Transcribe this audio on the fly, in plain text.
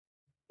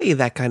Hey,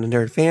 That Kind of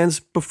Nerd fans.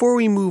 Before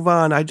we move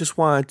on, I just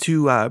wanted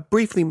to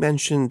briefly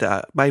mention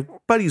my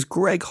buddies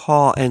Greg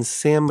Hall and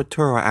Sam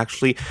Maturo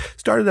actually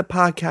started a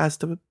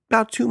podcast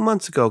about 2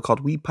 months ago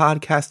called We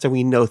Podcast and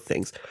We Know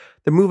Things.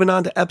 They're moving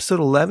on to episode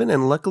 11,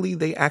 and luckily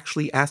they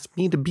actually asked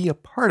me to be a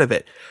part of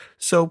it.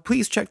 So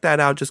please check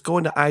that out. Just go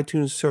into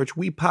iTunes, search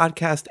We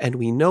Podcast and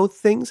We Know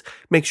Things.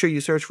 Make sure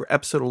you search for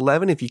episode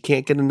 11 if you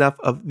can't get enough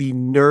of the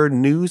nerd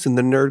news and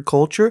the nerd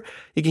culture.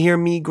 You can hear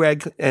me,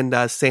 Greg, and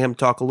Sam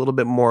talk a little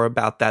bit more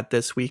about that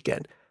this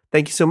weekend.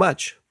 Thank you so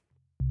much.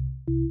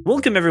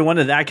 Welcome, everyone,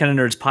 to That Kind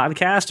of Nerds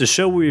podcast, a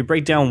show where we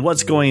break down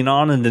what's going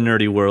on in the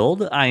nerdy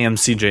world. I am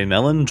CJ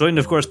Mellon, joined,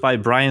 of course, by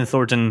Brian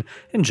Thornton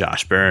and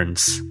Josh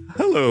Burns.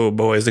 Hello,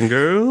 boys and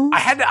girls. I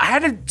had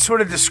to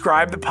sort of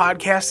describe the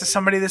podcast to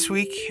somebody this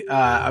week.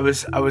 I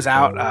was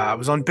out. I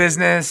was on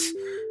business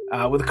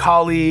with a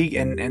colleague,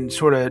 and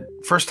sort of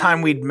first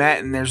time we'd met.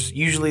 And there's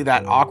usually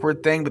that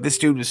awkward thing, but this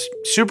dude was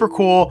super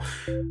cool.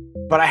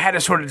 But I had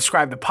to sort of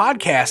describe the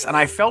podcast, and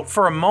I felt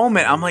for a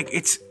moment, I'm like,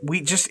 it's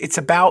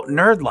about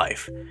nerd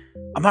life.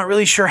 I'm not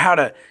really sure how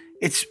to.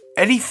 It's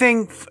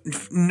anything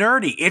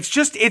nerdy.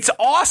 It's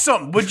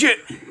awesome. Would you?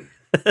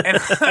 And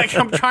like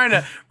I'm trying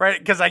to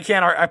because I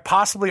can't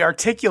possibly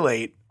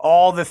articulate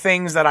all the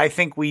things that I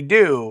think we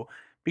do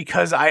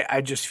because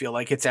I just feel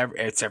like it's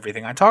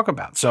everything I talk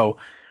about. So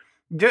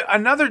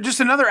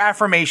another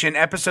affirmation,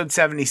 episode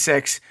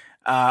 76.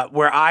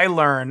 Where I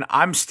learn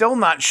I'm still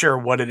not sure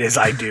what it is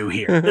I do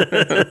here.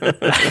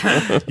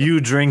 You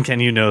drink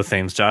and you know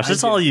things, Josh.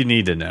 That's all you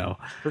need to know.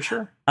 For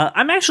sure.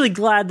 I'm actually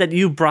glad that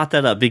you brought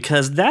that up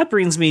because that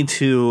brings me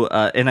to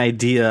an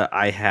idea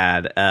I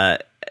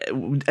had.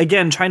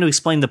 Again, trying to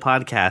explain the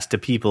podcast to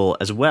people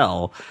as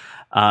well.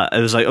 I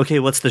was like, okay,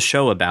 what's the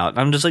show about? And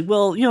I'm just like,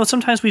 well,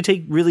 sometimes we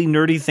take really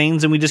nerdy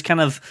things and we just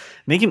kind of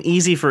make them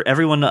easy for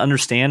everyone to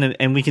understand,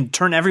 and we can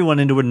turn everyone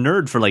into a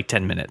nerd for like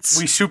 10 minutes.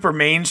 We super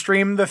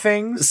mainstream the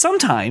things?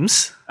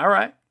 Sometimes. All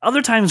right.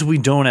 Other times we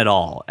don't at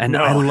all, and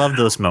I love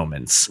those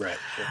moments. Right.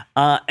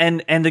 Sure.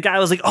 And the guy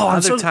was like, "Oh,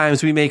 other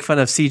times we make fun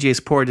of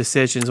CJ's poor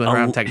decisions when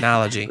around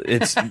technology."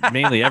 It's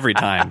mainly every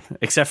time,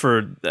 except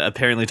for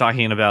apparently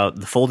talking about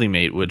the Folding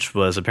Mate, which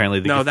was apparently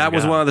the no. That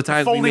was one of the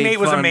times. Folding Mate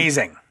was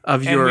amazing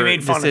of your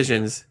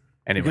decisions.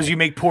 Anyway. Because you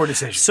make poor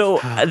decisions. So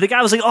the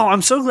guy was like, "Oh,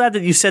 I'm so glad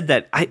that you said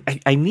that.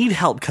 I need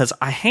help because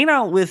I hang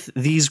out with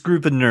these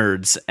group of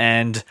nerds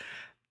and."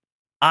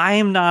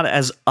 I'm not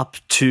as up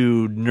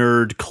to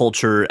nerd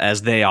culture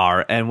as they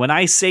are, and when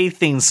I say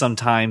things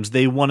sometimes,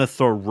 they want to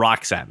throw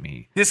rocks at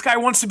me. This guy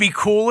wants to be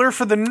cooler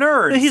for the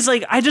nerds. He's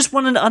like, I just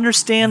wanted to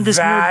understand this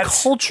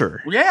nerd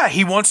culture. Yeah,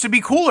 he wants to be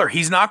cooler.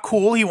 He's not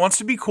cool. He wants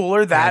to be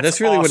cooler. This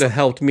really would have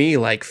helped me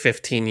like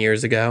 15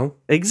 years ago.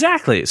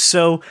 Exactly.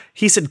 So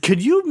he said,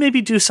 could you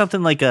maybe do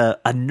something like a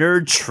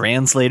nerd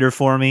translator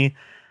for me?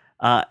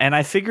 And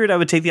I figured I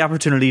would take the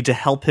opportunity to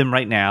help him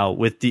right now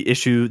with the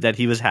issue that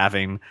he was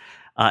having.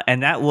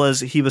 And that was,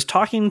 he was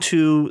talking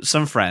to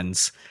some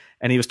friends,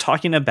 and he was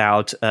talking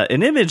about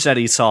an image that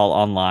he saw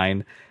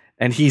online,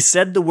 and he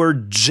said the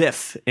word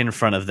GIF in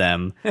front of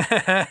them.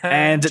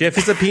 And GIF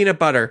is a peanut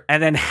butter.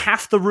 And then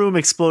half the room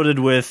exploded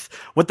with,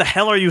 what the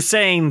hell are you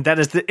saying? That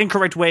is the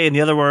incorrect way. And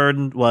the other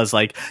word was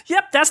like,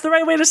 yep, that's the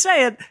right way to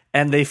say it.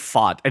 And they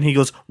fought. And he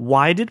goes,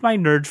 why did my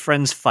nerd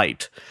friends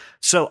fight?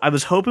 So I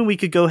was hoping we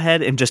could go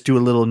ahead and just do a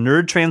little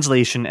nerd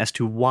translation as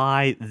to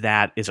why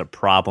that is a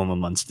problem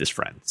amongst his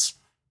friends.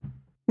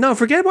 No,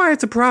 forget why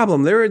it's a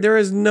problem. There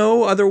is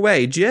no other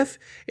way. GIF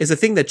is a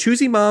thing that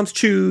choosy moms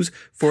choose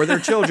for their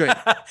children.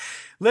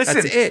 Listen,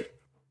 that's it.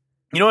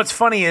 You know what's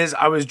funny is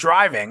I was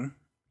driving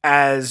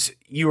as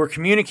you were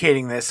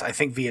communicating this, I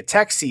think via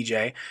text,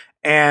 CJ,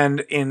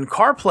 and in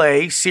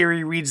CarPlay,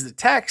 Siri reads the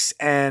text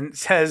and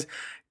says,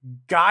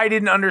 guy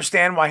didn't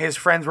understand why his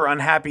friends were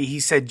unhappy. He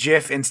said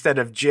GIF instead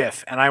of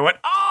GIF. And I went,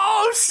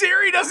 oh,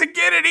 Siri doesn't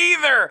get it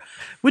either.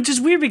 Which is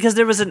weird because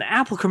there was an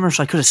Apple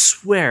commercial I could have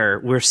swear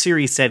where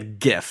Siri said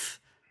GIF.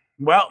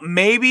 Well,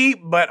 maybe,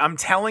 but I'm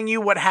telling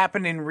you what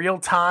happened in real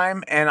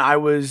time. And I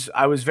was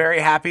very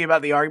happy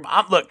about the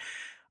argument. Look,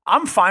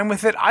 I'm fine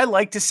with it. I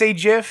like to say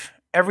GIF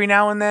every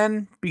now and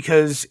then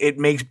because it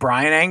makes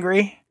Brian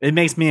angry. It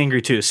makes me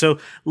angry too. So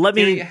let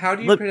me... How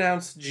do you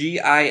pronounce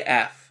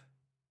GIF?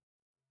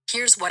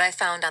 Here's what I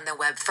found on the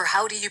web for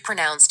how do you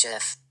pronounce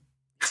GIF.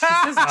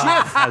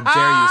 How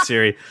dare you,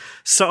 Siri?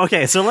 So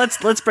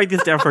let's break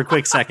this down for a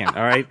quick second.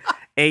 All right,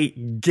 a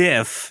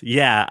GIF,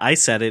 yeah, I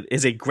said it,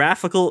 is a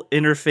graphical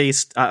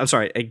interface.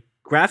 A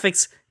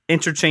graphics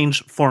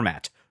interchange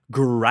format.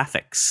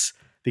 Graphics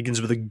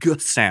begins with a G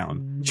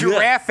sound.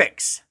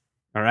 Graphics.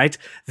 All right.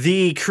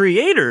 The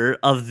creator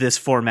of this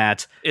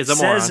format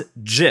says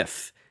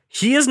GIF.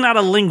 He is not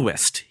a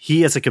linguist.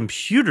 He is a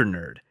computer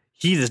nerd.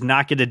 He does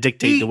not get to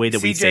dictate the way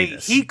that we say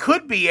this. He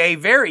could be a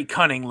very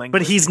cunning linguist.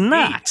 But he's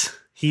not.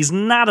 He's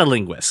not a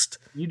linguist.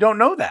 You don't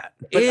know that.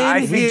 But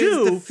in his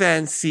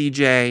defense,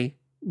 CJ,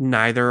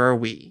 neither are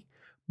we.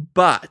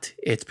 But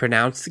it's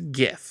pronounced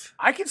GIF.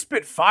 I can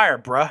spit fire,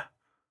 bruh.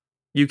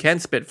 You can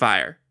spit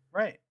fire.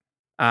 Right.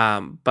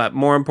 But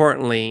more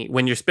importantly,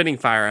 when you're spitting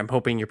fire, I'm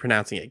hoping you're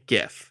pronouncing it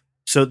GIF.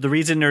 So the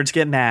reason nerds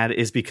get mad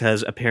is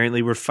because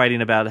apparently we're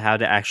fighting about how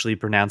to actually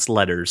pronounce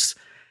letters.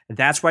 And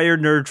that's why your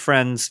nerd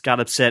friends got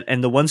upset.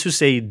 And the ones who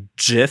say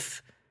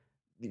GIF,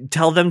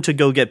 tell them to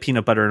go get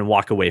peanut butter and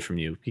walk away from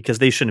you because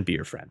they shouldn't be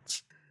your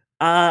friends.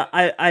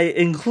 I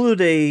include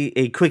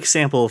a quick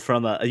sample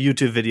from a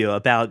YouTube video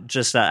about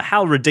just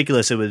how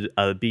ridiculous it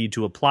would be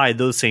to apply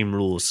those same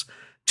rules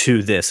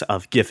to this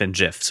of GIF and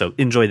GIF. So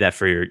enjoy that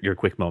for your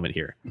quick moment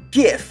here.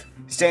 GIF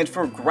stands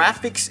for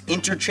Graphics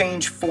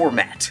Interchange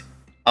Format.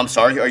 I'm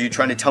sorry, are you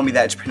trying to tell me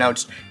that it's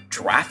pronounced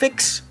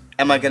Graphics?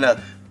 Am I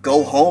gonna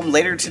go home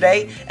later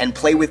today and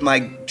play with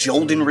my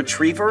Jolden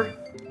Retriever?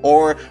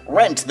 Or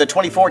rent the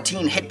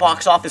 2014 hit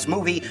box office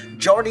movie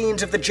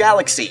Guardians of the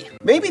Galaxy?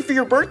 Maybe for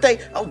your birthday,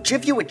 I'll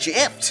give you a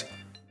gift.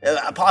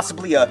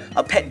 Possibly a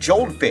pet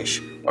goldfish,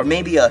 or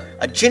maybe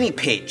a guinea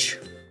pig.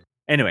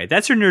 Anyway,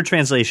 that's your nerd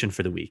translation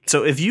for the week.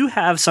 So if you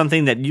have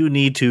something that you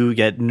need to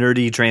get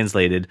nerdy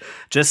translated,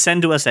 just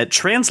send to us at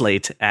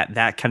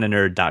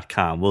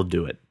translate@thatkindofnerd.com. We'll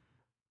do it.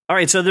 All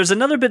right, so there's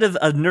another bit of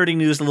nerdy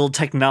news, a little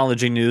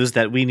technology news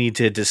that we need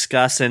to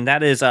discuss, and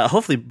that is,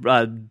 hopefully,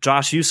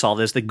 Josh, you saw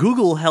this, that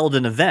Google held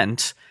an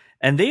event,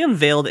 and they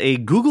unveiled a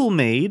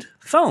Google-made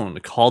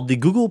phone called the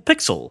Google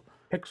Pixel.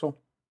 Pixel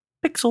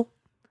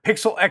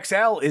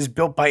XL is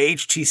built by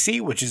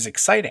HTC, which is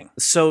exciting.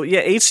 So, yeah,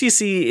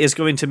 HTC is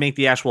going to make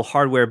the actual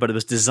hardware, but it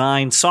was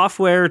designed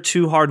software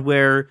to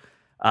hardware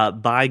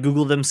by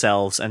Google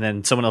themselves, and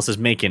then someone else is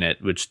making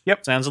it, which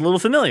sounds a little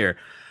familiar.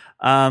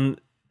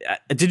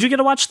 Did you get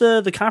to watch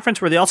the conference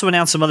where they also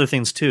announced some other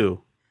things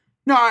too?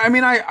 No, I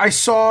mean I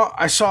saw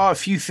a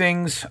few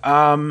things,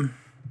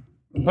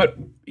 but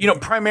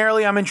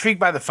primarily I'm intrigued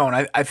by the phone.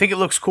 I think it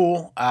looks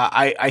cool.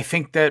 I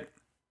think that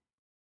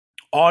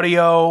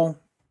audio,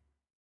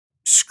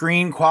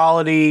 screen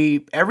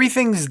quality,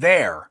 everything's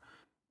there,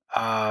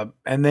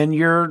 and then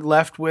you're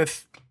left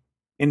with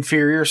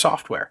inferior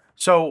software.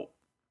 So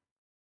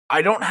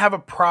I don't have a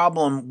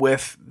problem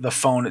with the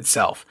phone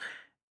itself.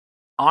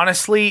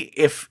 Honestly,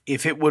 if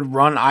it would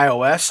run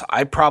iOS,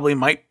 I probably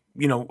might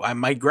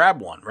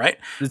grab one, right?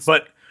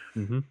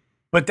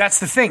 But that's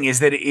the thing, is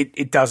that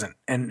it doesn't.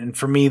 And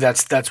for me,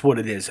 that's what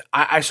it is.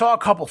 I saw a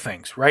couple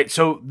things, right?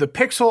 So the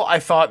Pixel, I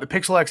thought the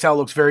Pixel XL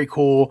looks very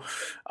cool.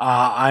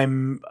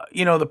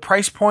 The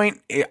price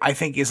point I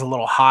think is a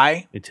little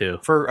high. Me too.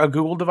 For a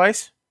Google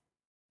device,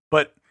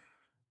 but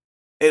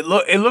it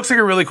looks like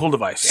a really cool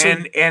device. So,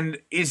 and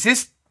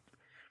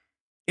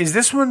is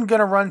this one going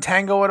to run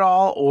Tango at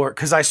all? Or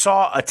because I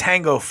saw a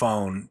Tango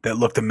phone that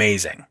looked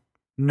amazing.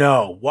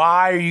 No.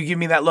 Why are you giving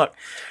me that look?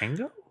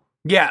 Tango?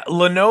 Yeah.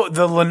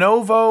 The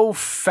Lenovo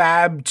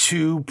Fab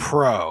 2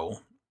 Pro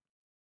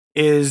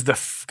is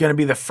going to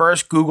be the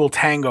first Google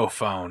Tango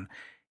phone.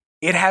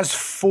 It has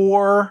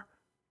 4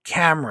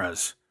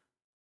 cameras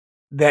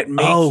that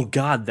make... Oh,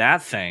 God,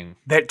 that thing.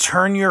 That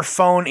turn your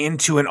phone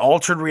into an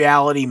altered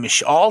reality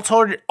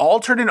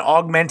altered and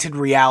augmented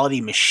reality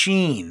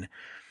machine.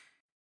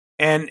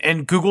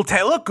 And Google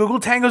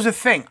Tango's a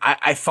thing.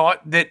 I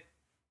thought that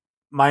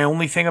my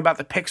only thing about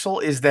the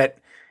Pixel is that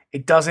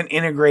it doesn't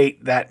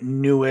integrate that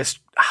newest,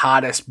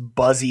 hottest,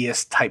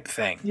 buzziest type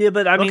thing. Yeah,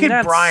 but I mean, look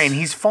at Brian.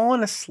 He's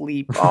falling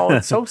asleep. Oh,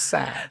 it's so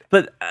sad.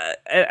 But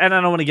and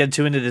I don't want to get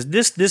too into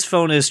this. This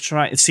phone is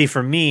trying. See,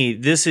 for me,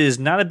 this is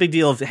not a big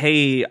deal. Of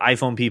hey,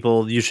 iPhone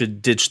people, you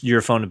should ditch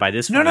your phone to buy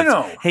this phone.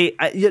 No. Hey,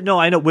 I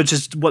know, which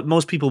is what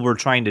most people were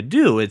trying to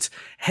do. It's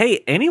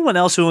hey, anyone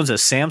else who owns a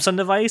Samsung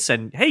device,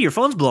 and hey, your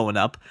phone's blowing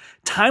up.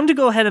 Time to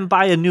go ahead and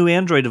buy a new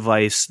Android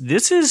device.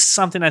 This is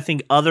something I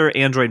think other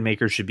Android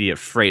makers should be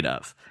afraid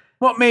of.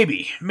 Well,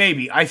 maybe.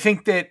 I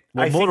think that...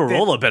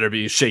 Motorola better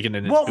be shaking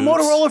in its boots.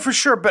 Motorola for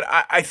sure, but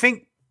I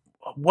think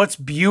what's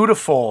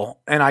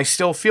beautiful, and I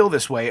still feel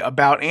this way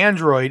about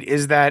Android,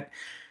 is that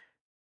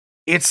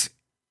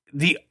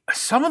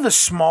some of the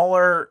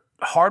smaller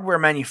hardware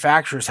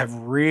manufacturers have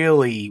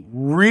really,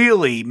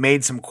 really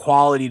made some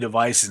quality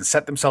devices and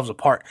set themselves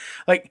apart.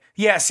 Like,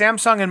 yeah,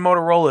 Samsung and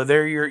Motorola,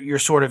 they're your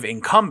sort of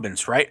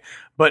incumbents, right?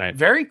 But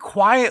very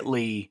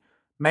quietly,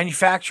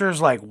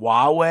 manufacturers like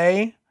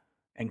Huawei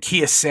and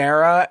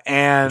Kyocera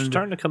and they're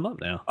starting to come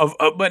up now.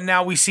 But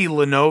now we see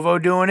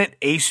Lenovo doing it.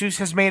 Asus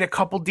has made a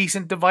couple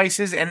decent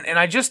devices, and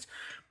I just,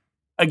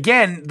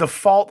 again, the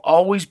fault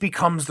always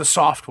becomes the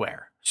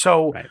software.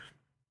 So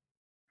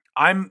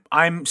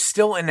I'm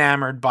still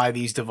enamored by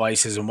these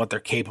devices and what they're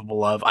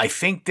capable of. I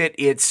think that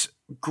it's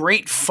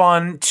great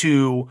fun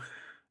to,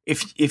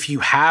 if you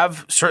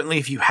have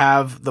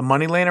the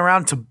money laying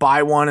around, to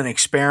buy one and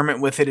experiment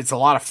with it. It's a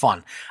lot of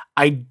fun.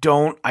 I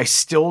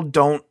still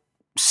don't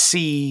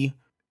see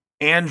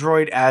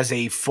Android as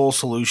a full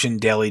solution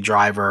daily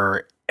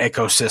driver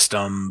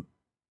ecosystem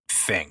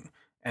thing.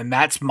 And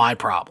that's my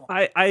problem.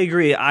 I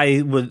agree.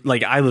 I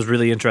was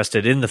really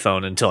interested in the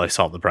phone until I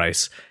saw the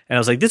price. And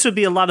I was like, this would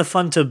be a lot of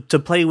fun to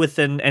play with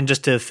and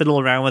just to fiddle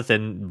around with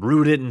and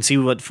root it and see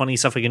what funny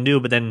stuff I can do.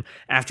 But then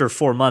after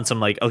 4 months, I'm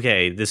like,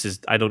 okay,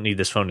 I don't need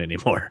this phone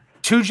anymore.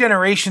 2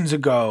 generations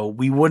ago,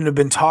 we wouldn't have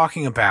been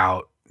talking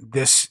about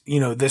this,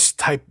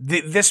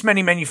 this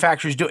many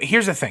manufacturers do it.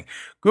 Here's the thing.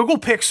 Google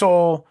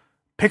Pixel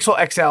Pixel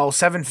XL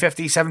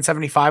 750,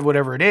 775,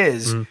 whatever it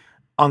is,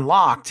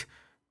 unlocked.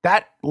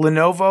 That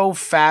Lenovo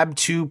Fab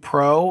 2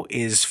 Pro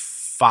is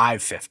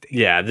 $550.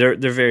 Yeah, they're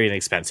very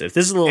inexpensive.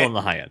 This is a little on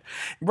the high end.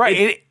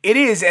 Right. It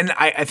is, and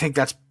I think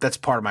that's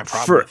part of my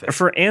problem with it.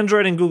 For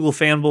Android and Google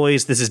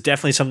fanboys, this is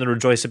definitely something to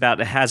rejoice about.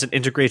 It has an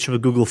integration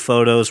with Google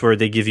Photos where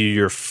they give you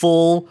your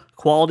full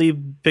quality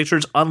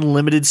pictures,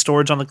 unlimited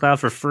storage on the cloud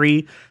for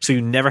free, so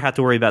you never have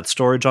to worry about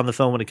storage on the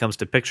phone when it comes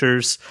to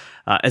pictures.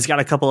 It's got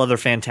a couple other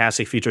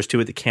fantastic features to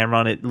it. The camera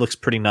on it looks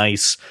pretty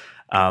nice.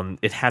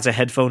 It has a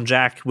headphone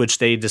jack, which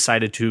they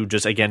decided to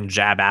just, again,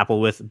 jab Apple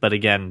with. But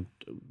again,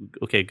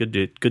 okay,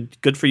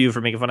 good for you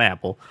for making fun of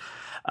Apple.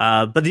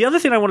 But the other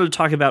thing I wanted to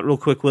talk about real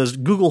quick was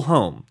Google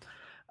Home.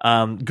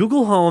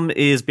 Google Home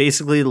is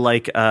basically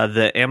like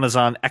the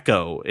Amazon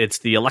Echo. It's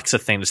the Alexa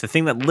thing. It's the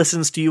thing that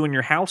listens to you in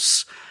your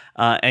house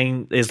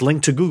and is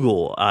linked to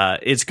Google.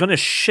 It's going to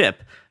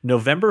ship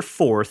November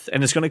 4th,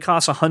 and it's going to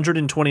cost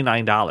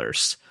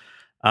 $129.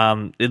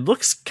 It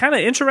looks kind of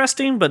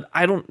interesting, but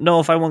I don't know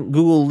if I want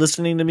Google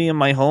listening to me in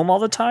my home all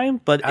the time.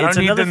 But I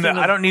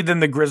don't need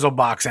them to grizzle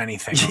box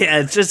anything. Yeah,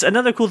 it's just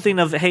another cool thing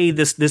of, hey,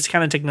 this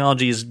kind of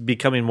technology is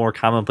becoming more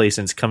commonplace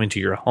and it's coming to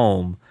your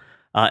home.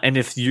 And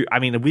if you, I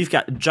mean, we've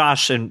got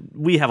Josh and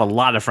we have a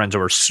lot of friends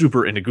who are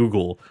super into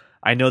Google.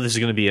 I know this is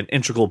going to be an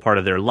integral part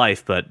of their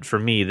life, but for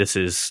me, this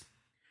is.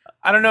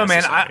 I don't know,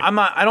 man.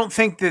 I don't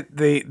think that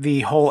the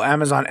whole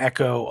Amazon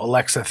Echo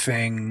Alexa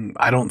thing.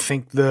 I don't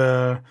think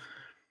the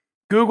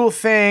Google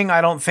thing,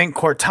 I don't think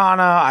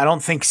Cortana, I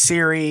don't think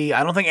Siri,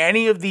 I don't think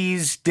any of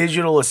these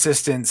digital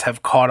assistants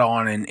have caught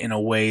on in a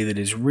way that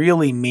is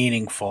really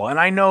meaningful. And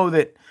I know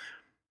that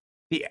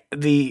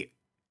the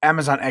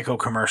Amazon Echo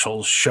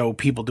commercials show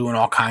people doing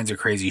all kinds of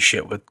crazy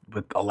shit with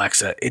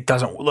Alexa. It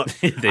doesn't look,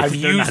 I've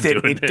used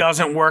it. It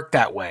doesn't work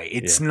that way.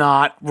 It's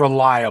not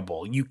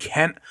reliable.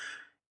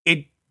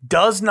 It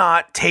does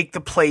not take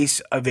the place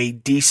of a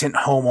decent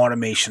home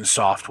automation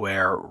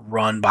software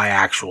run by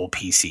actual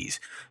PCs.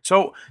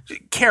 So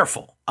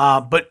careful.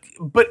 But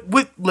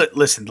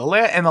listen, the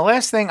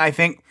last thing I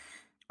think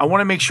I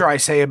want to make sure I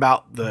say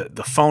about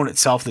the phone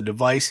itself, the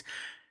device,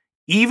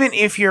 even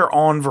if you're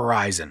on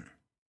Verizon,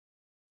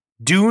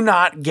 do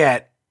not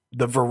get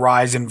the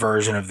Verizon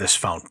version of this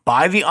phone.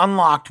 Buy the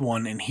unlocked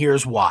one, and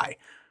here's why.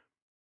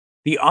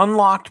 The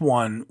unlocked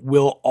one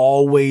will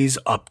always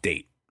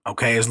update.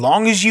 Okay, as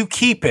long as you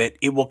keep it,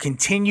 it will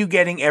continue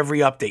getting every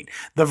update.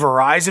 The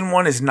Verizon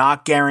one is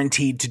not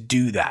guaranteed to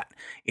do that.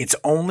 It's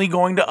only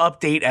going to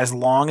update as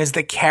long as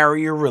the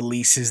carrier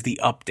releases the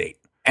update.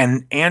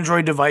 And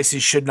Android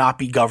devices should not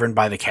be governed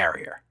by the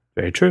carrier.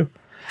 Very true.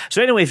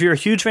 So anyway, if you're a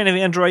huge fan of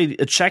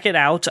Android, check it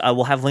out.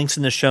 We'll have links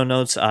in the show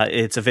notes.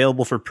 It's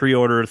available for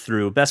pre-order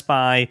through Best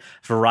Buy,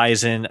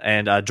 Verizon,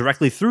 and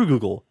directly through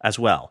Google as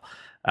well.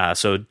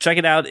 So check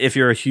it out if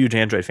you're a huge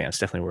Android fan. It's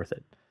definitely worth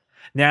it.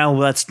 Now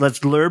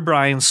let's lure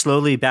Brian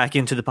slowly back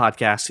into the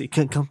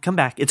podcast. Come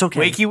back. It's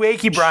okay.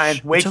 Wakey, Brian.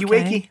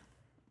 Wakey.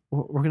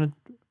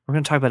 We're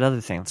gonna talk about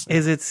other things.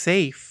 Is it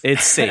safe?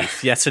 It's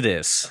safe. Yes, it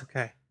is.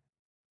 Okay.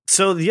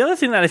 So the other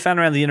thing that I found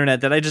around the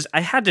internet that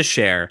I had to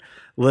share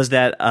was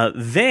that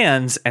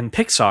Vans and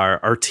Pixar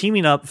are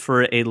teaming up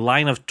for a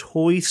line of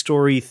Toy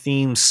Story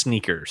themed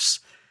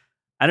sneakers.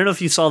 I don't know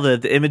if you saw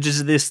the images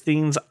of these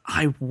things.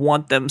 I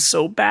want them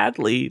so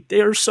badly.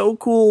 They are so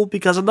cool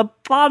because on the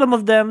bottom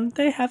of them,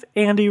 they have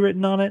Andy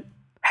written on it.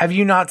 Have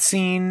you not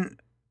seen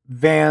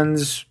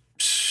Vans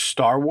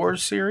Star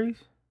Wars series?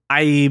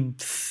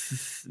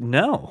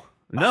 No,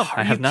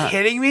 I have not. Are you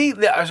kidding me?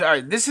 Sorry,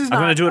 this is not.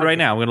 I'm going to do it right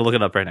now. I'm going to look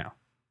it up right now.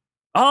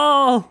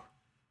 Oh,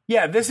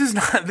 yeah, this is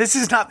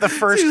not the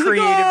first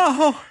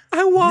creative.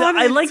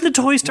 I like the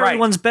Toy Story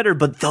ones better,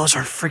 but those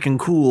are freaking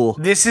cool.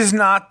 This is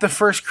not the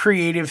first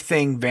creative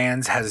thing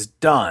Vans has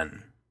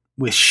done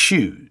with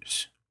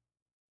shoes.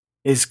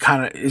 Is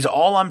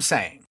all I'm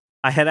saying.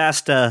 I had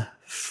asked a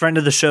friend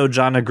of the show,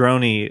 John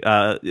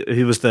Negroni,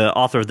 who was the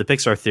author of the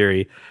Pixar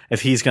Theory,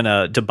 if he's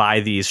gonna to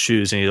buy these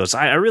shoes, and he goes,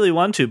 "I really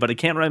want to, but I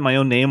can't write my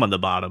own name on the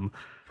bottom."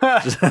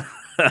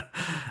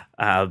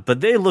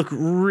 But they look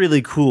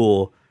really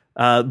cool.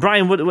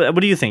 Brian, what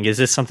do you think? Is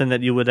this something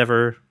that you would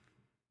ever,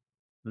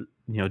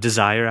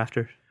 desire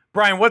after?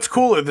 Brian, what's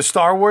cooler, the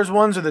Star Wars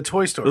ones or the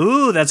Toy Story?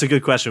 Ooh, that's a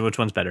good question. Which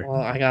one's better?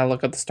 Well, I gotta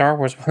look at the Star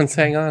Wars ones.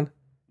 Hang on.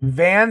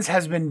 Vans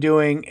has been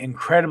doing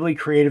incredibly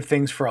creative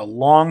things for a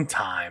long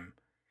time.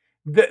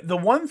 The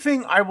one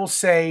thing I will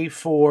say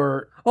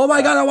for oh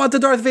my god, I want the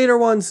Darth Vader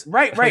ones.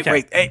 Right.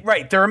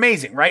 They're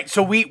amazing, right?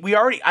 So we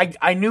already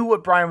I knew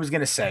what Brian was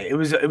going to say. It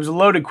was a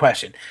loaded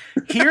question.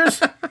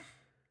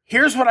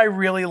 Here's what I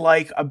really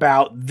like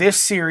about this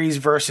series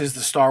versus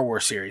the Star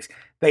Wars series.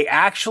 They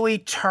actually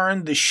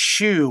turned the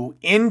shoe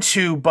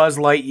into Buzz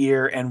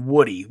Lightyear and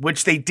Woody,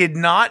 which they did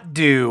not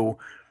do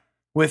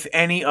with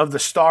any of the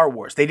Star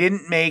Wars. They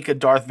didn't make a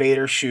Darth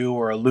Vader shoe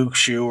or a Luke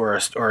shoe or a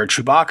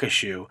Chewbacca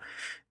shoe.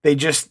 They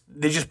just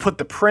put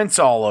the prints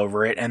all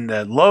over it and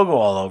the logo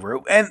all over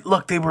it. And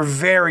look, they were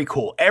very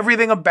cool.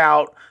 Everything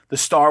about the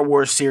Star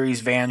Wars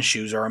series Vans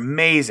shoes are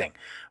amazing.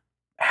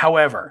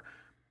 However,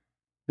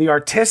 the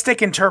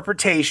artistic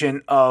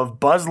interpretation of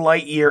Buzz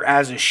Lightyear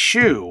as a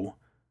shoe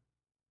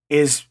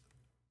is,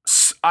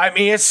 I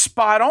mean, it's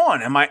spot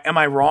on. Am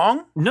I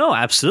wrong? No,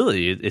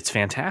 absolutely. It's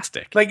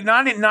fantastic. Like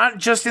not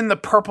just in the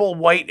purple,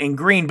 white, and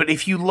green, but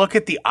if you look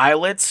at the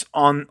eyelets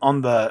on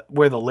the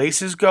where the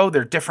laces go,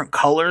 they're different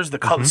colors.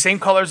 The same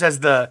colors as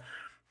the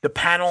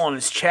panel on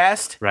his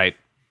chest. Right.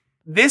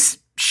 This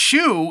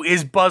shoe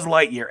is Buzz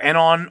Lightyear, and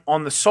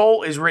on the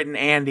sole is written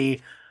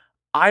Andy.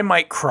 I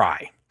might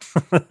cry.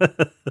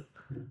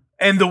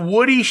 And the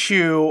Woody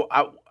shoe,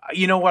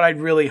 you know what I'd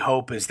really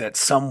hope is that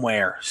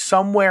somewhere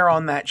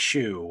on that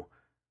shoe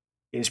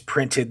is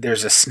printed,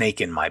 there's a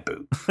snake in my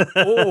boot.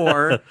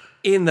 Or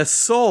in the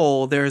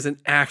sole, there's an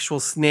actual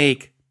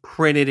snake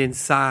printed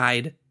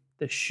inside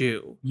the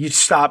shoe. You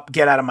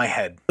get out of my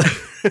head.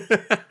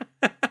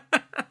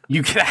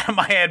 You get out of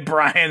my head,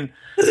 Brian.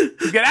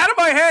 You get out of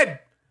my head.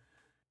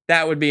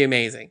 That would be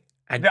amazing.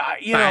 I'd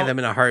buy them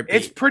in a heartbeat.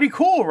 It's pretty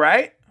cool,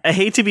 right? I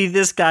hate to be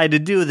this guy to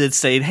do this,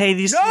 saying, hey,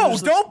 these... No,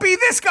 don't be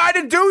this guy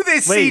to do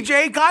this, Wait.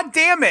 CJ. God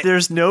damn it.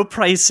 There's no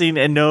pricing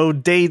and no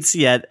dates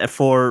yet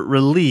for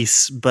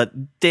release, but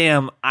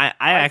damn, I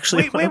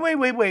actually...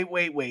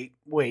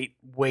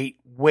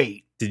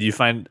 Wait. Did you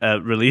find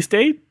a release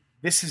date?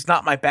 This is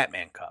not my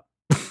Batman cup.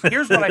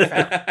 Here's what I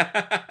found.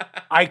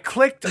 I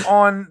clicked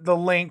on the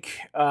link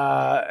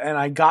and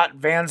I got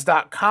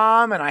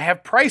Vans.com and I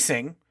have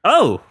pricing.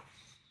 Oh.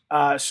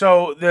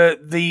 So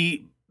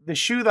the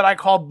shoe that I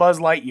called Buzz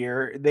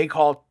Lightyear, they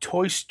call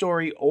Toy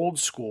Story Old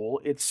School.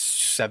 It's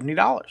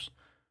 $70.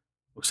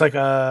 Looks like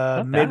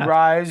a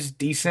mid-rise,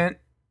 decent.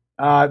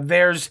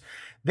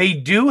 They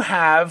do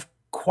have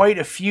quite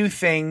a few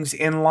things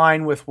in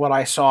line with what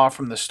I saw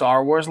from the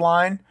Star Wars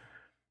line.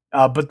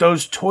 But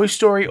those Toy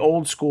Story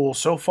Old School,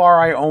 so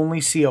far I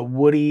only see a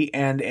Woody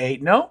and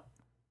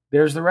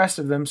there's the rest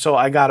of them. So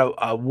I got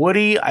a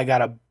Woody, I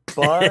got a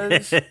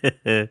Buzz.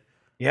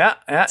 Yeah,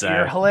 Sorry.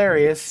 You're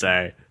hilarious.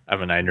 Sorry,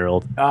 I'm a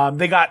 9-year-old.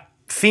 They got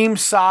theme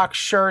socks,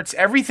 shirts,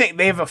 everything.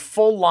 They have a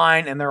full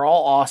line, and they're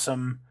all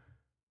awesome.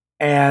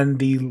 And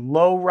the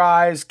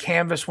low-rise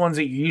canvas ones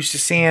that you're used to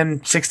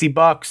seeing,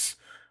 $60.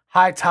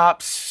 High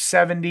tops,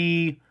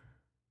 $70.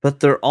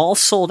 But they're all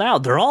sold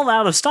out. They're all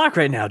out of stock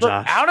right now, Look,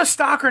 Josh. out of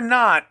stock or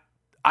not,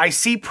 I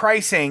see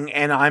pricing,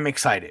 and I'm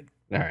excited.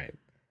 All right.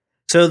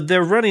 So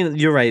they're running,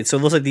 you're right. So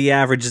it looks like the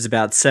average is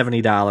about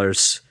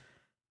 $70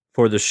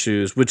 for the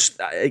shoes, which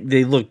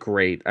they look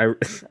great. I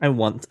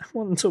want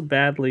them so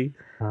badly.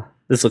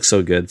 This looks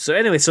so good. So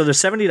anyway, so they're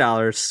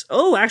 $70.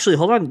 Oh, actually,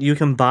 hold on. You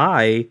can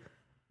buy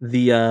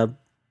the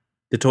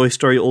Toy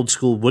Story Old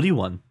School Woody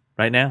one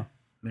right now.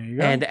 There you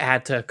go. And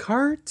add to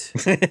cart.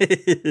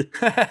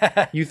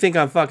 You think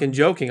I'm fucking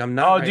joking? I'm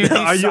not. Oh, right dude,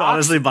 now. Are you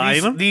honestly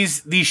buying them?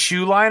 These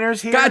shoe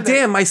liners here. God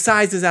damn, my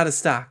size is out of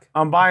stock.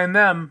 I'm buying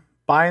them.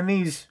 Buying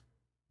these.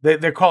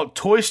 They're called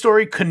Toy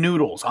Story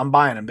Canoodles. I'm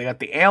buying them. They got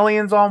the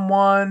aliens on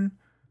one.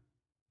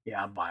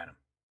 Yeah, I'm buying them.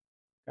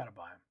 Gotta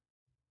buy them.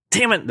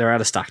 Damn it, they're out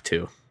of stock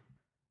too.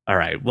 All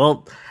right.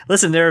 Well,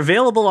 listen, they're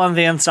available on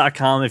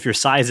Vans.com if your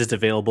size is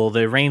available.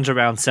 They range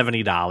around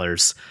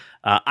 $70.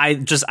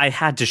 I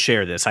had to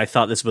share this. I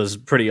thought this was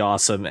pretty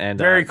awesome and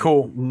Very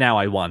cool. Now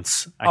I'm on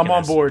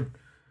board.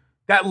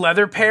 That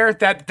leather pair,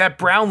 that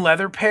brown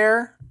leather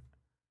pair,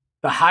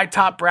 the high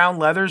top brown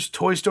leathers,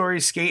 Toy Story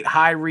Skate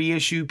High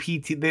reissue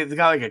PT. They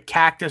got like a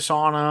cactus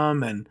on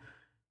them, and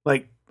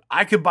like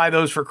I could buy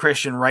those for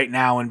Christian right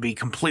now and be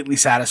completely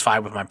satisfied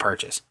with my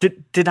purchase.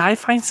 Did I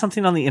find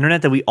something on the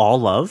internet that we all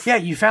love? Yeah,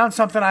 you found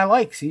something I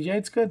like, CJ.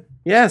 It's good.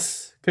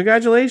 Yes,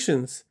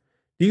 congratulations.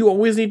 Do you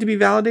always need to be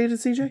validated,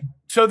 CJ?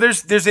 So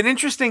there's an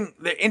interesting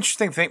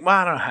thing. Well,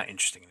 I don't know how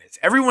interesting it is.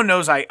 Everyone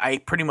knows I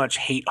pretty much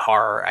hate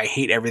horror. I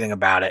hate everything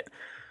about it.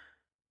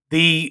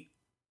 The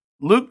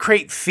Loot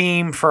Crate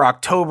theme for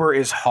October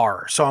is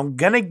horror. So I'm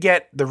going to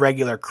get the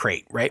regular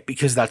crate, right?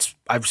 Because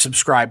I've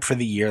subscribed for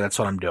the year. That's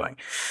what I'm doing.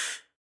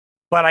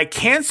 But I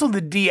canceled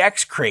the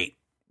DX crate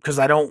because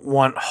I don't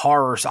want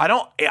horror. So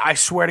I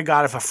swear to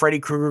God, if a Freddy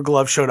Krueger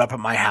glove showed up at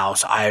my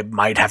house, I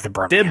might have to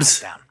burn the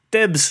house down.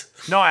 Dibs.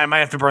 No, I might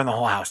have to burn the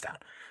whole house down.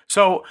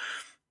 So,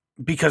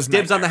 because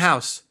Dibs on the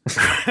house.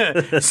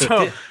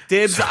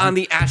 Dibs on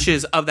the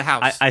ashes of the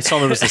house. I saw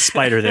there was a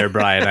spider there,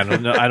 Brian. I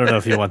don't know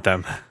if you want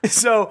them.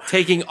 So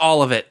taking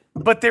all of it.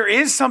 But there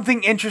is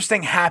something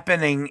interesting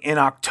happening in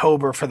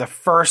October for the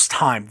first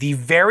time. The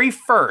very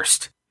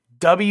first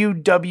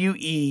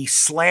WWE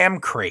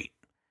Slam crate.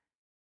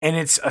 And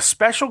it's a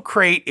special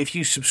crate. If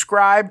you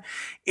subscribe,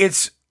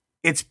 it's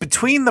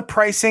between the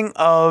pricing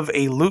of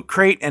a Loot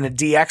Crate and a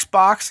DX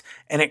box,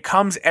 and it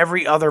comes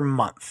every other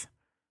month.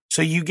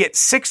 So you get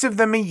 6 of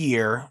them a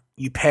year.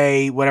 You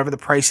pay whatever the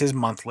price is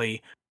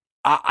monthly.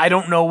 I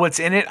don't know what's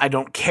in it. I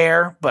don't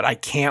care, but I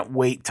can't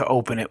wait to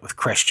open it with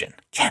Christian.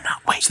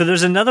 Cannot wait. So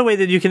there's another way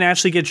that you can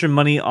actually get your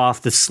money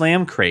off the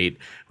Slam Crate,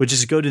 which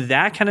is go to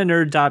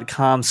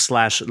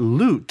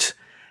thatkindofnerd.com/loot,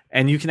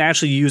 and you can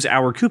actually use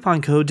our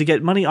coupon code to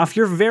get money off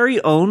your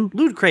very own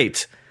Loot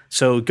Crate.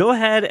 So go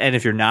ahead, and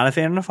if you're not a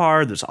fan of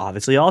horror, there's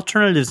obviously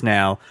alternatives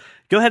now.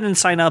 go ahead and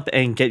sign up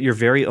and get your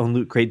very own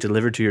Loot Crate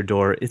delivered to your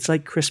door. It's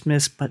like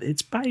Christmas, but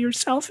it's by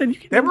yourself and you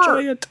can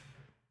enjoy it.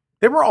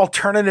 There were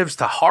alternatives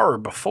to horror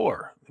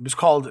before. It was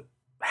called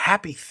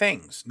Happy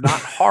Things, not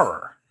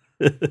horror.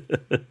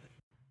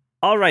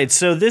 All right,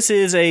 so this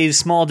is a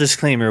small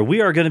disclaimer.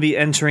 We are going to be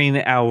entering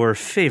our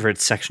favorite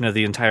section of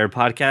the entire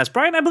podcast.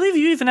 Brian, I believe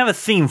you even have a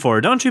theme for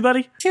it, don't you,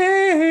 buddy?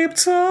 Cape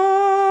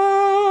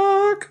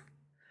Talk.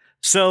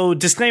 So,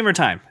 disclaimer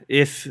time.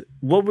 If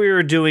what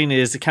we're doing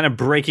is kind of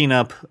breaking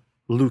up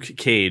Luke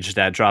Cage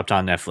that dropped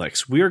on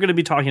Netflix, we are going to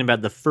be talking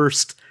about the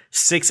first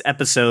 6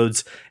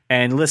 episodes.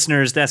 And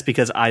listeners, that's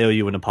because I owe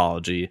you an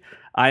apology.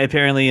 I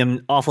apparently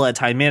am awful at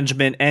time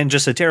management and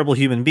just a terrible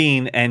human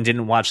being and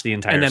didn't watch the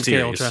entire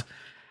series.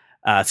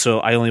 So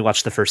I only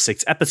watched the first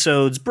 6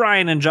 episodes.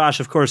 Brian and Josh,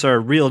 of course, are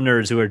real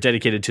nerds who are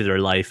dedicated to their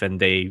life, and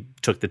they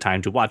took the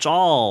time to watch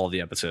all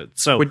the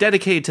episodes. So we're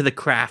dedicated to the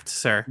craft,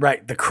 sir.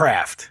 Right, the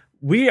craft.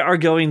 We are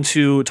going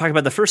to talk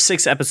about the first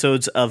 6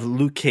 episodes of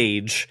Luke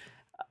Cage.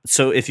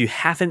 So if you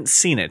haven't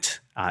seen it,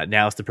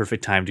 now is the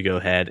perfect time to go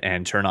ahead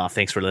and turn off.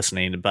 Thanks for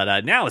listening.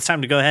 But now it's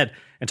time to go ahead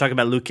and talk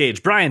about Luke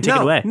Cage. Brian, take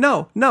it away.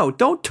 No,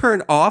 don't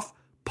turn off.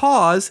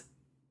 Pause.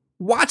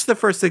 Watch the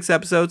first 6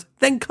 episodes,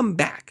 then come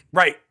back.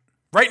 Right.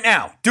 Right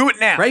now. Do it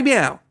now. Right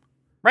meow.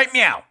 Right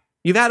meow.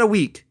 You've had a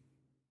week.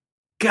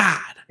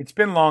 God. It's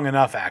been long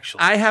enough,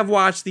 actually. I have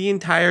watched the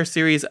entire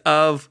series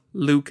of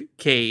Luke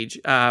Cage,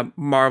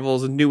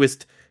 Marvel's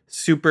newest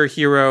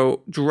superhero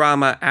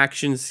drama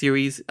action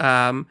series,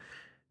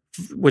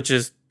 which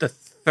is the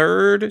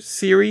 3rd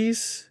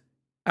series,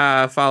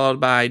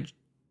 followed by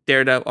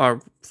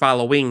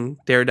following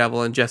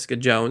Daredevil and Jessica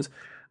Jones.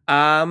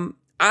 I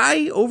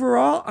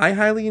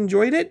highly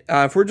enjoyed it.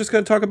 If we're just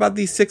going to talk about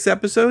these 6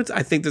 episodes,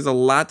 I think there's a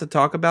lot to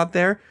talk about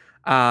there.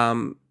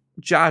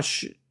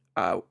 Josh,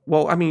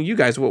 you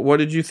guys, what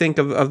did you think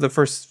of the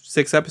first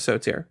 6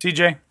 episodes here?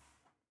 TJ?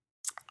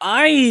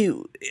 I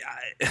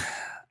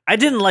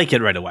didn't like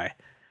it right away.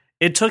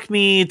 It took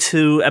me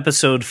to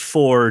episode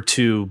 4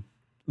 to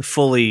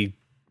fully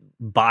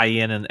buy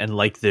in and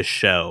like this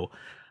show.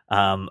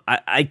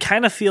 I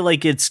kind of feel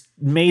like it's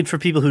made for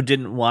people who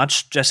didn't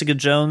watch Jessica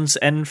Jones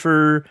and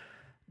for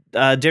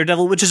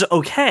Daredevil, which is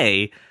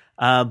okay,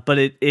 but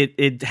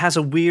it has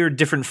a weird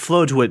different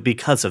flow to it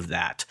because of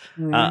that.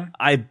 Mm-hmm.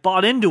 I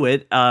bought into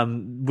it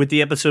with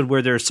the episode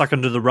where they're stuck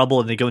under the rubble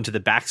and they go into the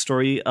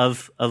backstory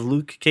of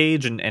Luke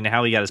Cage and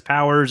how he got his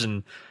powers,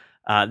 and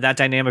that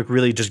dynamic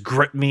really just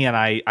gripped me,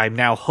 and I'm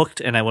now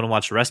hooked and I want to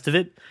watch the rest of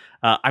it.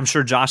 I'm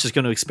sure Josh is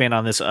going to expand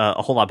on this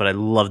a whole lot, but I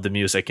love the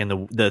music and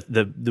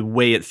the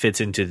way it fits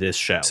into this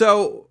show.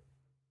 So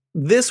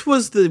this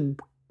was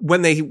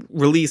when they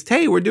released,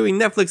 hey, we're doing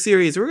Netflix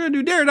series. We're going to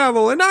do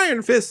Daredevil and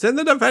Iron Fist and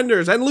the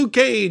Defenders and Luke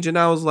Cage. And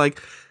I was like,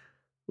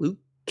 Luke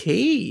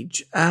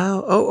Cage?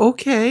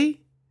 Okay.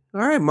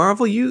 All right,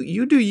 Marvel,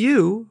 you do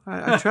you.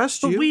 I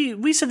trust you.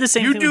 But we said the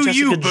same thing with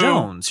Jessica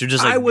Jones. You're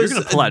just like, you're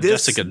going to pull out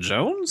Jessica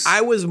Jones?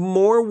 I was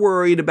more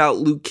worried about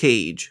Luke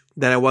Cage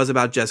than I was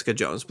about Jessica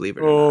Jones, believe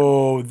it or not.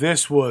 Oh,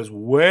 this was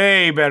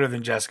way better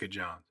than Jessica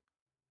Jones.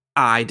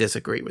 I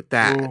disagree with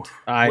that. Ooh,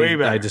 way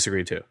better. I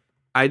disagree too.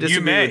 I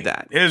disagree with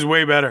that. It is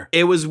way better.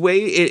 It was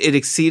it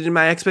exceeded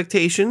my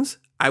expectations.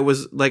 I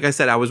was, like I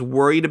said, I was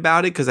worried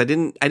about it because I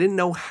didn't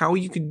know how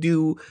you could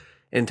do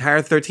an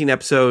entire 13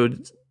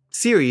 episode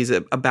series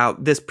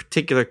about this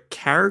particular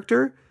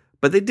character,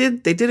 but they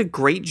did a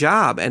great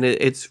job, and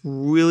it's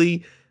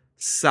really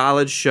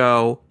solid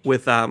show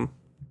with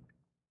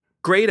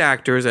great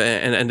actors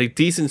and a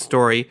decent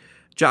story.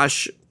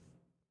 Josh,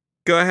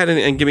 go ahead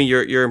and give me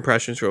your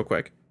impressions real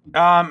quick.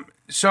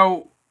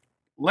 So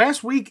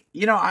last week,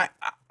 I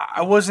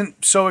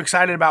wasn't so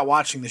excited about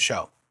watching the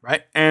show,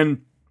 right?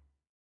 And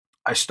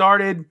I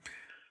started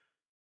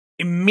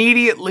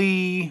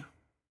immediately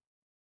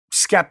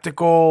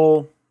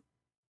skeptical,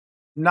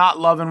 not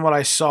loving what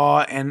I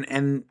saw,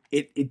 and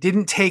it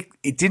didn't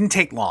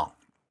take long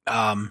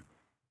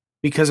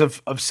because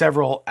of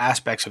several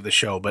aspects of the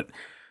show. But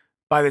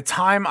by the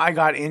time I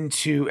got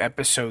into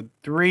episode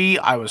 3,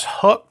 I was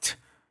hooked.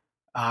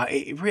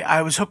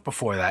 I was hooked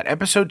before that.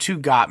 Episode 2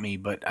 got me,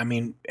 but I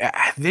mean,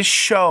 this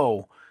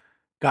show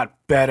got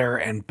better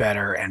and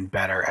better and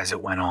better as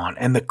it went on.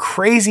 And the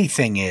crazy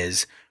thing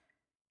is,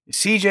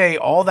 CJ,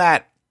 all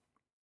that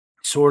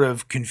sort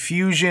of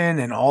confusion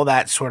and all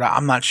that sort of,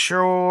 I'm not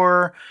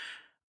sure.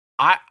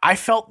 I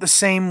felt the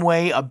same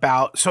way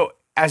about, so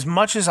as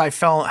much as I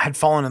had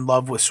fallen in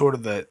love with sort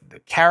of the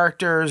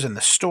characters and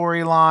the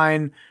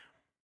storyline,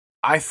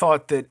 I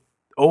thought that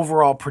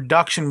overall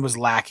production was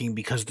lacking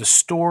because the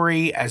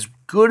story, as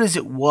good as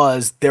it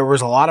was, there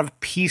was a lot of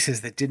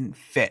pieces that didn't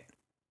fit,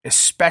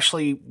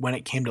 especially when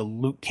it came to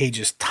Luke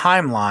Cage's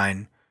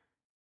timeline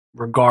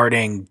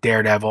regarding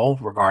Daredevil,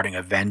 regarding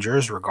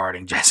Avengers,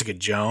 regarding Jessica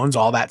Jones,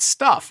 all that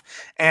stuff.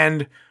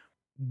 And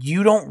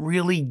you don't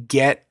really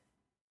get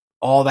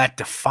all that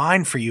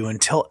defined for you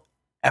until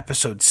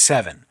episode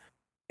 7.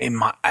 in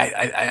my,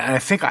 I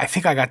think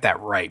I got that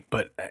right,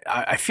 but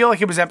I feel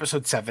like it was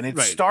episode 7. It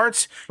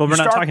starts. But we're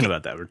not talking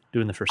about that. We're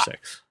doing the first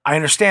 6. I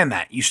understand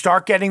that. You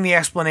start getting the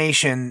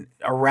explanation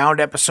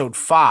around episode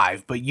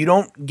 5, but you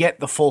don't get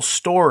the full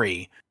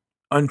story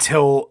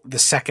until the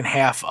second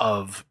half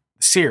of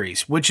the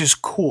series, which is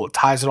cool. It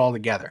ties it all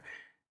together.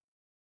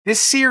 This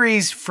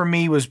series for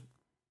me was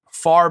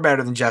far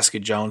better than Jessica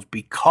Jones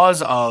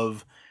because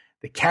of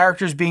the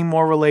characters being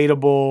more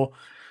relatable,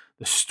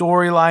 the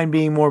storyline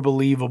being more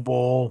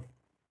believable.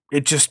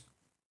 It just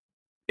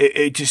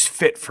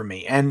fit for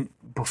me. And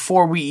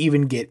before we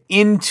even get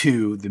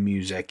into the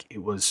music,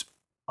 it was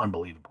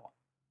unbelievable.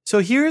 So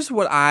here's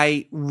what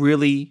I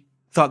really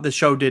thought the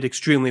show did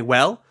extremely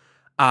well,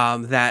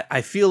 that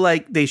I feel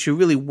like they should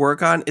really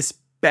work on,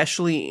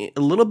 especially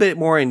a little bit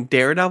more in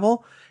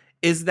Daredevil,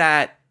 is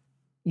that,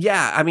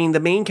 yeah, I mean, the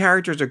main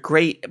characters are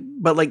great,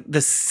 but like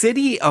the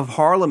city of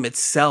Harlem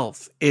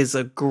itself is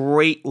a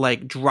great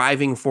like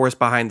driving force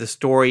behind the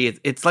story.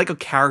 It's like a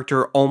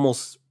character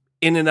almost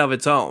in and of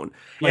its own.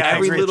 Like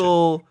every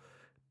little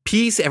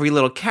piece, every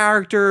little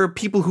character,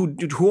 people who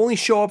only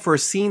show up for a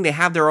scene, they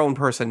have their own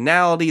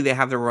personality, they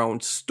have their own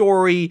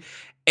story,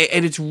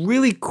 and it's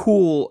really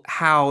cool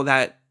how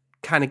that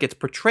kind of gets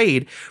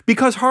portrayed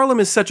because Harlem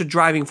is such a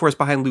driving force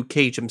behind Luke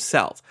Cage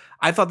himself.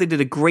 I thought they did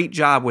a great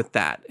job with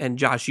that. And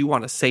Josh, you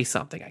want to say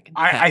something?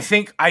 I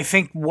think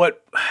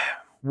what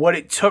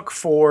it took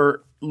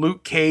for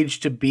Luke Cage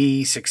to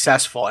be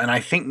successful, and I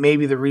think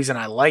maybe the reason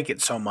I like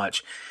it so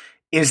much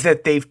is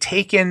that they've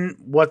taken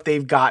what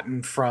they've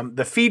gotten from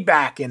the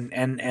feedback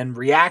and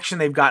reaction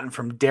they've gotten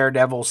from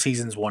Daredevil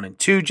seasons 1 and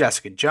 2,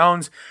 Jessica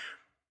Jones,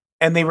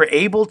 and they were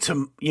able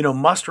to,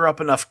 muster up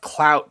enough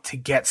clout to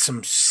get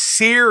some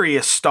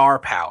serious star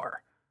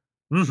power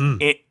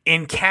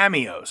in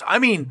cameos. I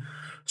mean,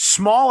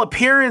 small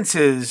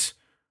appearances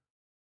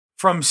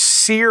from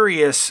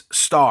serious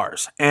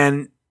stars.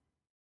 And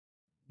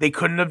they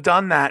couldn't have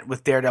done that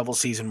with Daredevil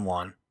season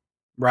 1,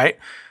 right?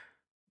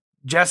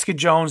 Jessica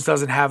Jones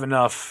doesn't have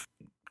enough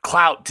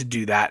clout to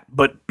do that.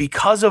 But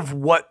because of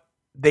what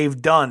they've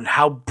done,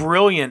 how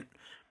brilliant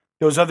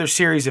those other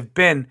series have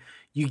been,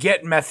 you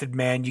get Method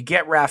Man, you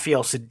get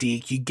Raphael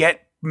Sadiq, you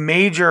get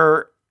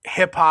major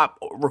hip hop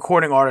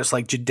recording artists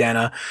like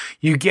Jidenna,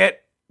 you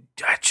get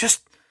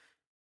just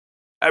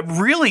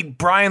really,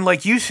 Brian,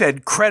 like you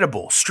said,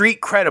 credible,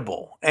 street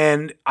credible.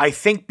 And I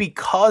think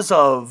because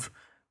of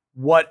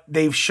what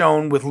they've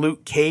shown with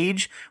Luke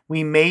Cage,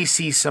 we may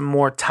see some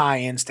more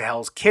tie-ins to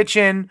Hell's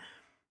Kitchen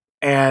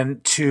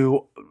and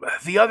to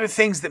the other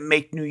things that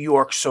make New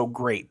York so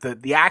great.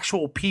 The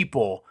actual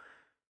people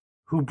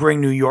who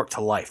bring New York to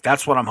life.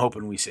 That's what I'm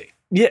hoping we see.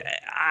 Yeah,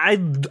 I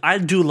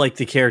do like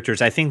the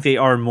characters. I think they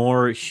are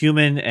more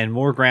human and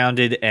more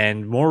grounded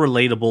and more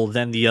relatable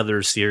than the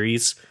other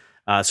series.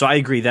 So I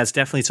agree. That's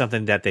definitely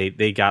something that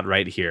they got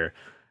right here.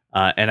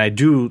 And I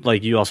do,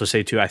 like you also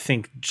say, too, I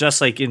think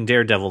just like in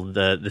Daredevil,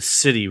 the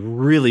city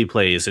really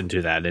plays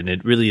into that, and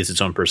it really is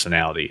its own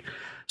personality.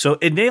 So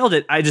it nailed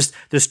it.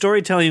 The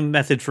storytelling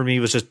method for me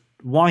was just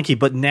wonky,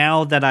 but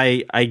now that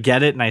I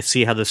get it and I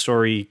see how the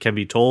story can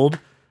be told,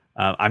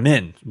 I'm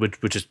in,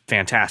 which is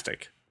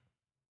fantastic.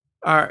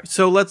 All right,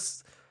 so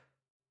this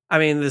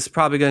is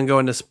probably going to go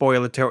into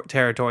spoiler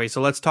territory.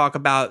 So let's talk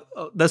about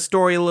the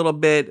story a little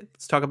bit.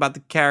 Let's talk about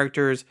the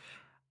characters.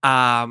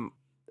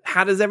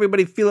 How does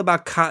everybody feel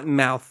about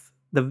Cottonmouth,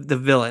 the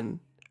villain?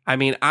 I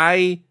mean,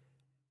 I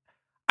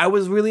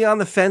was really on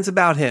the fence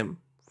about him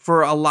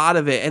for a lot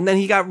of it, and then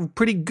he got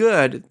pretty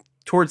good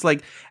towards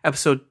like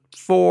episode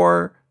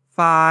 4,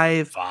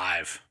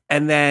 5,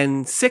 and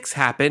then 6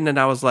 happened, and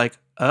I was like,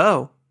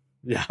 oh,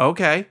 yeah,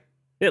 okay.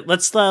 Yeah,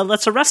 let's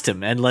arrest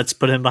him and let's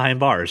put him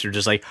behind bars. You're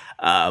just like,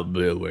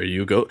 where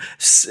you go?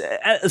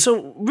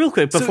 So real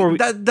quick before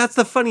that's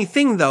the funny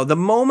thing though. The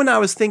moment I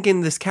was thinking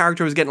this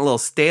character was getting a little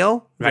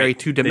stale, very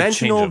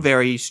 2-dimensional,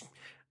 very,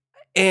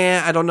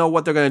 I don't know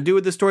what they're going to do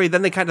with the story.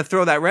 Then they kind of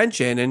throw that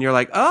wrench in, and you're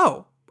like,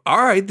 oh,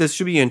 all right, this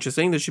should be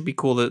interesting. This should be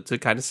cool to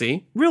kind of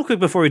see. Real quick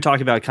before we talk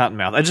about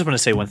Cottonmouth, I just want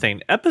to say one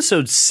thing.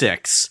 Episode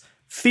 6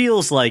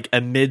 feels like a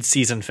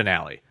mid-season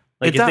finale.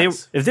 Like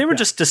if they were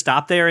just to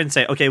stop there and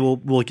say, okay,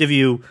 we'll give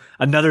you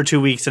another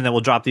 2 weeks and then we'll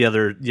drop the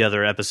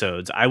other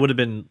episodes, I would have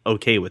been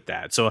okay with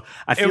that. So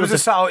I feel it was a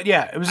solid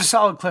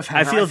cliffhanger.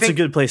 I feel it's a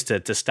good place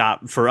to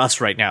stop for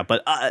us right now.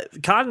 But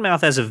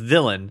Cottonmouth as a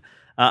villain,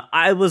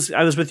 I was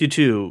with you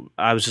too.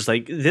 I was just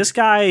like, this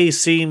guy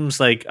seems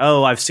like,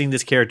 oh, I've seen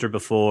this character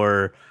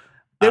before.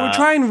 They were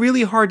trying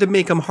really hard to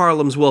make him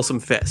Harlem's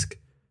Wilson Fisk.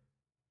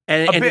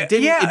 And it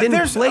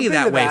didn't play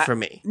that way for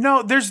me.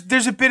 No,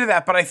 there's a bit of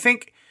that, but I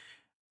think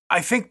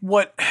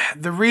what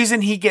the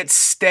reason he gets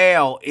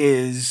stale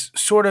is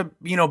sort of,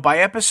 by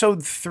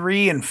episode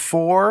 3 and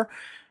 4,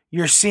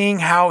 you're seeing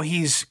how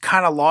he's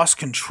kind of lost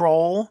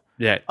control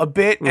a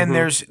bit. Mm-hmm. And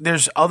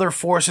there's other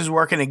forces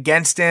working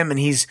against him, and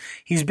he's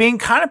being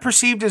kind of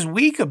perceived as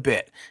weak a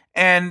bit.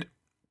 And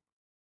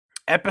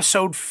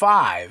episode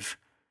 5,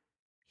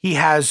 he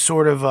has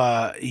sort of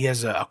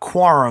a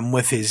quorum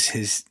with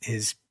his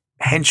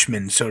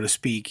henchmen, so to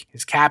speak,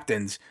 his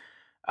captains.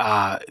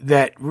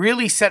 that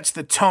really sets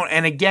the tone.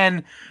 And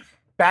again,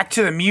 back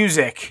to the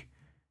music.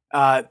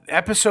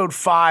 Episode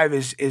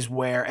 5 is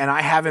where, and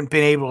I haven't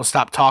been able to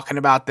stop talking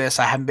about this.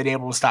 I haven't been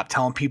able to stop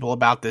telling people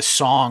about this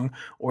song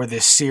or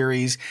this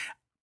series.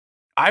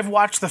 I've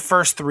watched the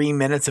first 3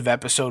 minutes of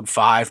episode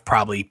 5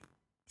 probably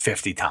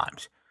 50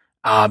 times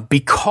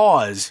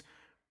because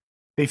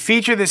they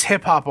feature this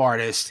hip hop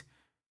artist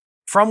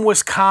from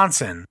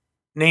Wisconsin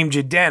named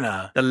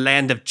Jidenna. The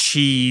land of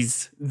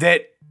cheese.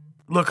 That,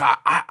 look,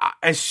 I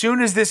as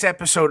soon as this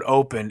episode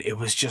opened, it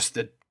was just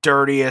the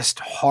dirtiest,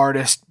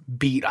 hardest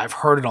beat I've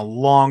heard in a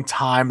long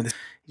time.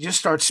 You just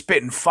start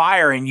spitting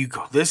fire and you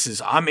go,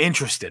 I'm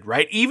interested,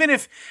 right? Even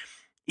if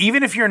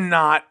you're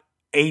not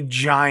a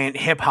giant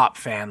hip hop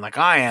fan like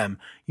I am,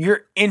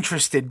 you're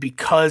interested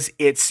because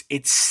it's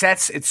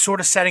sort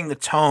of setting the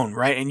tone,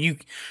 right? And you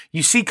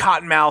see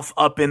Cottonmouth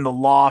up in the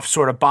loft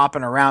sort of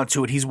bopping around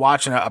to it. He's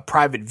watching a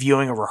private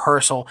viewing, a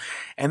rehearsal.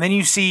 And then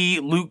you see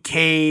Luke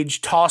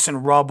Cage tossing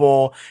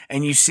rubble,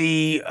 and you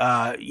see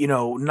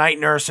Night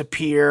Nurse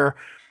appear.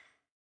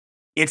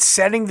 It's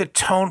setting the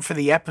tone for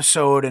the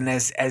episode, and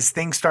as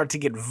things start to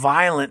get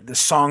violent, the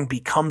song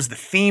becomes the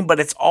theme, but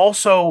it's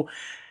also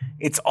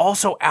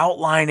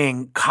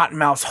outlining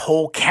Cottonmouth's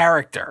whole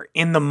character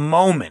in the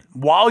moment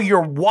while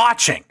you're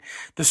watching.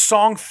 The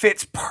song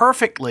fits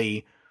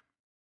perfectly.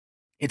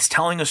 It's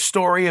telling a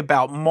story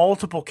about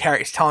multiple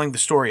characters. It's telling the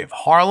story of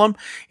Harlem.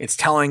 It's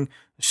telling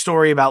the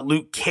story about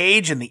Luke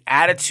Cage and the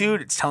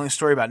attitude. It's telling a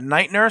story about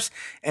Night Nurse,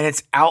 and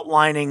it's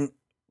outlining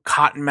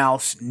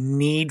Cottonmouth's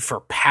need for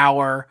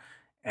power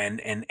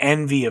and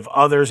envy of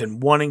others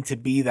and wanting to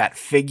be that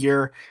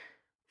figurehead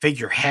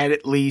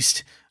at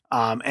least.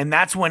 And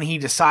that's when he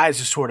decides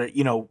to sort of,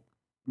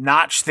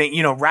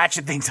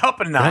 ratchet things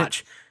up a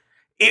notch.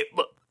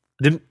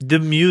 The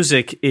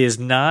music is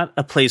not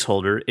a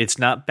placeholder. It's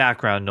not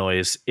background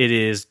noise. It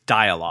is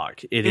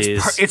dialogue.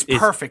 It's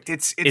perfect.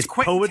 It's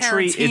Quentin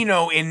poetry.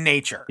 Tarantino in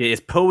nature. It's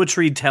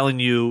poetry telling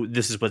you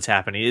this is what's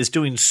happening. It's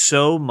doing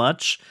so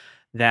much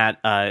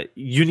that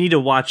you need to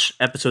watch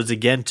episodes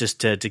again just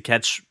to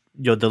catch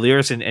the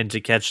lyrics and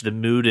to catch the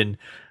mood and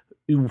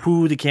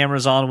who the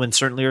camera's on when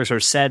certain lyrics are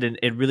said, and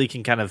it really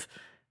can kind of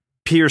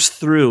pierce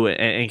through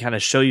and kind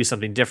of show you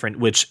something different,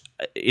 which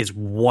is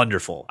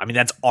wonderful. I mean,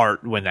 that's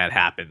art when that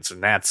happens,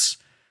 and that's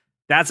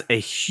a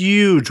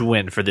huge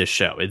win for this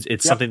show.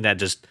 It's something that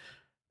just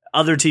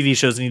other TV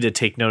shows need to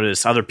take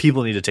notice. Other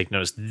people need to take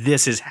notice.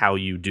 This is how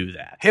you do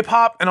that. Hip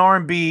hop and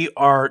R&B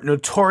are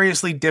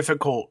notoriously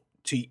difficult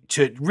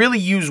to really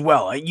use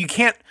well.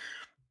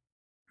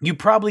 You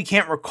probably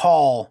can't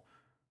recall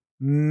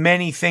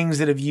many things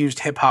that have used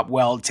hip hop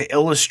well to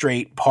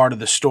illustrate part of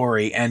the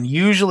story. And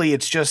usually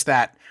it's just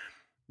that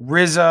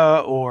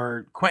RZA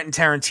or Quentin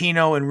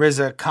Tarantino and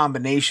RZA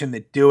combination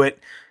that do it.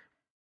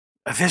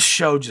 This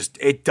show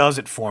it does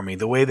it for me.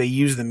 The way they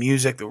use the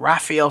music, the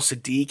Raphael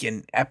Sadiq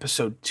in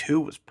episode 2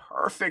 was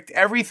perfect.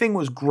 Everything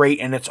was great.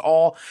 And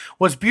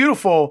what's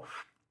beautiful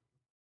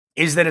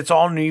is that it's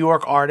all New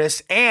York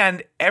artists,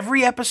 and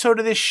every episode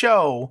of this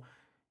show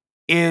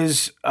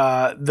is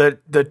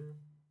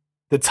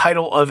the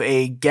title of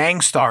a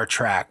Gang Starr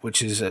track,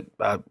 which is a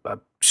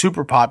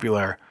super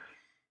popular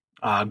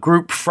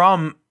group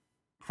from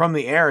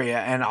the area,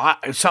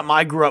 and something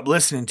I grew up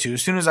listening to.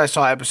 As soon as I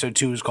saw episode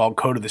 2 was called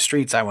Code of the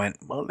Streets, I went,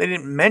 well, they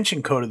didn't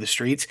mention Code of the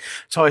Streets,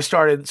 so I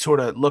started sort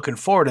of looking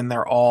forward, and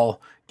they're all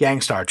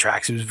Gang Starr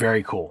tracks. It was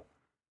very cool.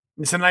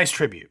 It's a nice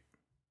tribute.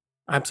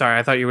 I'm sorry,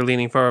 I thought you were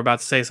leaning forward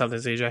about to say something,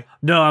 CJ.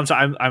 No, I'm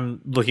sorry. I'm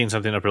looking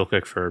something up real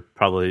quick for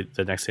probably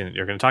the next thing that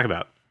you're going to talk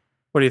about.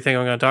 What do you think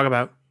I'm going to talk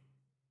about?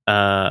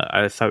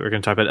 I thought we were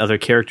going to talk about other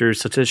characters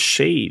such as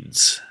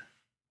Shades.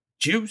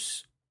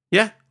 Juice.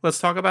 Yeah, let's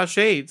talk about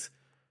Shades.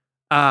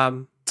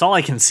 It's all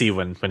I can see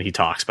when he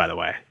talks, by the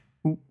way.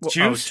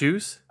 Juice?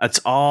 Juice? That's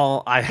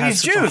all I have.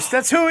 He's Juice.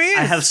 That's who he is.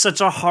 I have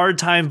such a hard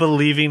time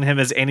believing him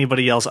as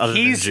anybody else other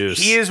than Juice.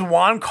 He is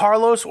Juan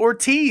Carlos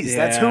Ortiz. Yeah.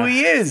 That's who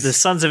he is. The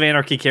Sons of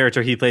Anarchy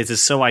character he plays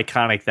is so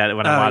iconic that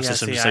when I watch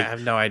this, I'm just like, I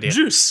have no idea.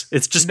 Juice.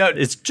 It's just,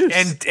 it's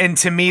Juice. And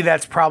to me,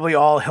 that's probably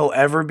all he'll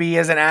ever be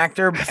as an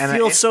actor. I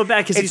feel so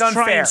bad because he's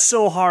trying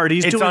so hard.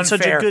 He's doing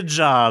such a good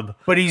job.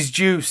 But he's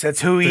Juice.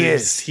 That's who he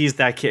is. He's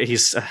that kid.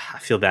 I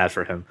feel bad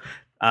for him.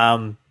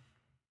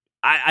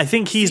 I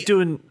think he's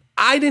doing.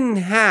 I didn't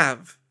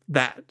have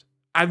that.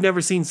 I've never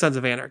seen Sons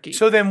of Anarchy.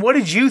 So then what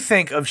did you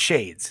think of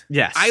Shades?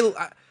 Yes.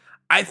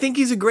 I think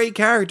he's a great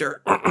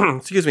character.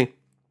 Excuse me.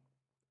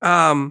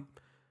 I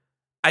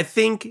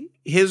think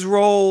his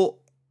role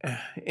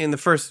in the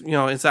first,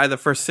 inside the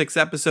first 6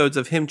 episodes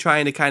of him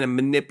trying to kind of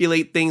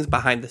manipulate things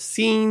behind the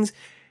scenes.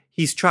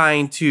 He's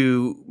trying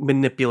to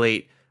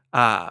manipulate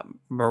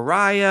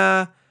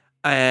Mariah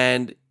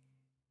and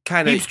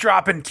kind of keeps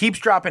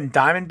dropping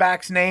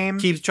Diamondback's name.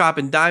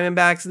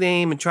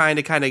 And trying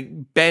to kind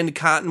of bend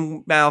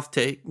Cottonmouth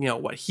to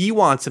what he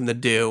wants him to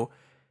do.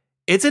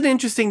 It's an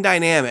interesting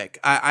dynamic.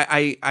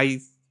 I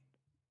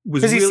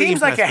was Because really he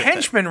seems like a impressed with it.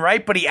 henchman,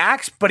 right? But he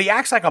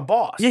acts like a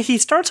boss. Yeah, he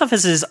starts off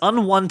as his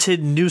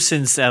unwanted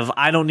nuisance of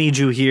 "I don't need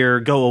you here,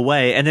 go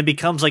away," and then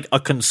becomes like a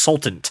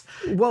consultant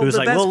Well, who's the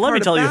like, best "Well, let me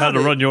part tell you how about to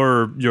it- run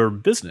your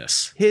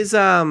business." His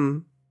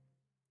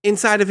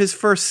inside of his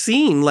first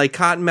scene, like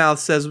Cottonmouth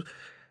says,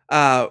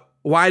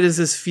 why does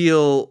this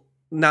feel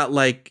not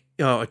like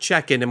a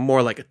check-in and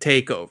more like a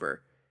takeover?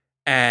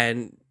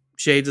 And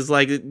Shades is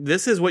like,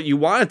 this is what you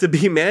want it to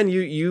be, man.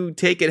 You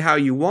take it how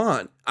you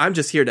want. I'm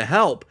just here to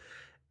help.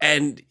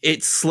 And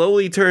it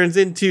slowly turns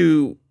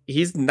into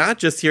he's not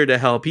just here to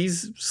help.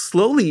 He's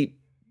slowly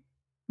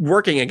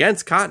working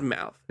against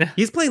Cottonmouth.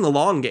 He's playing the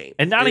long game.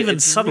 And not even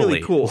It's subtly,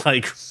 really cool.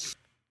 like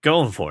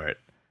going for it.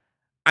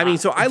 I mean,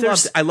 so I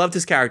there's- loved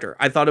his character.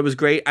 I thought it was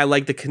great. I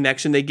like the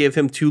connection they give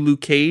him to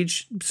Luke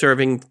Cage,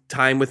 serving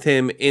time with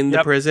him in the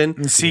Yep. prison.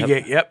 And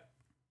Seagate, yep.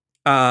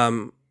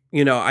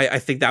 I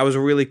think that was a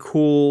really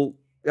cool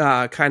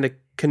kind of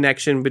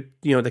connection, but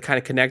to kind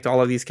of connect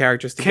all of these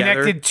characters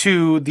together. Connected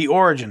to the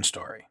origin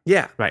story.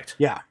 Yeah. Right.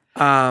 Yeah.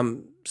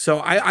 So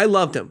I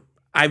loved him.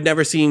 I've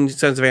never seen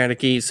Sons of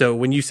Anarchy, so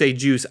when you say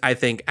juice, I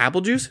think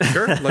apple juice.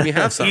 Sure, let me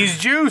have some. He's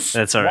Juice.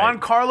 That's all right. Juan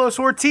Carlos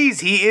Ortiz.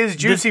 He is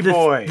Juicy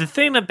Boy. The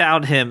thing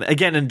about him,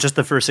 again, in just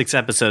the first 6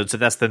 episodes, so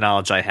that's the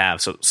knowledge I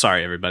have. So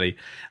sorry, everybody.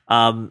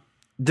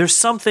 There's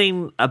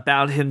something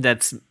about him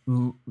that's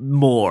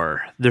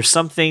more. There's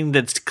something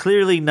that's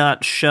clearly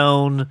not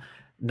shown,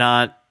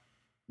 not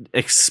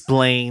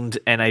explained,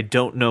 and I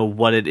don't know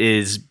what it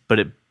is, but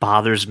it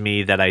bothers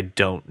me that I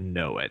don't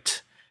know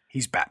it.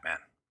 He's Batman.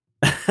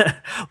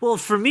 Well,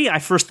 for me, I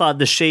first thought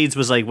the shades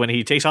was like when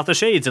he takes off the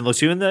shades and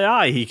looks you in the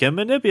eye, he can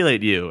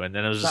manipulate you. And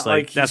then it was just Not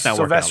like that's not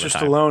working all Sylvester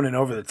the time. Stallone and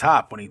Over the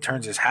Top. When he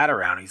turns his hat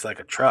around, he's like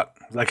a truck,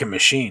 like a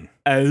machine.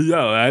 I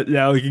know.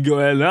 Now we can go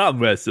ahead and arm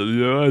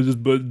wrestle. I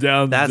just put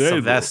down That's the table.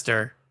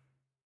 Sylvester.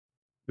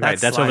 Right,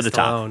 that's Sly over the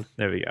top. Stallone.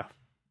 There we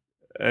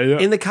go.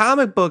 In the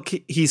comic book,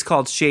 he's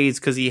called Shades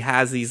because he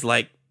has these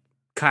like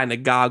kind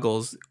of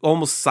goggles,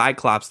 almost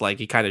Cyclops like.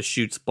 He kind of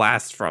shoots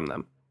blasts from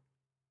them.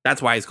 That's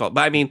why he's called.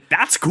 But I mean,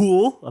 That's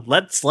cool.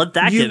 Let's let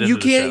that get into you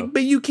the can't, show.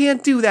 but you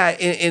can't do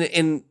that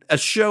in a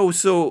show.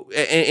 So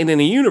in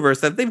a universe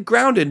that they've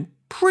grounded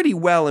pretty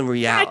well in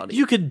reality.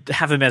 You could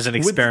have him as an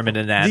experiment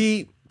in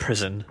that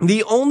prison.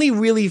 The only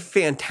really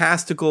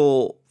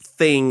fantastical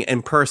thing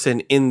and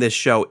person in this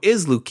show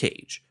is Luke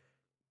Cage,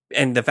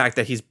 and the fact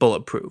that he's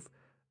bulletproof,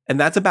 and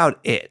that's about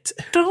it.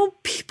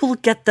 Don't people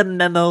get the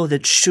memo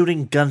that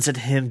shooting guns at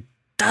him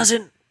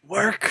doesn't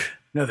work?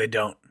 No, they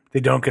don't. They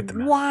don't get the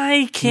memo.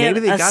 Why can't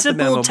Maybe they a got the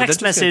simple memo, but they're text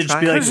just gonna message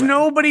try be like, it. Because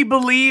nobody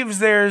believes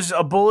there's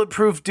a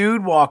bulletproof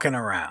dude walking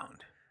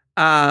around.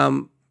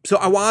 So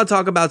I want to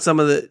talk about some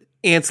of the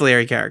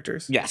ancillary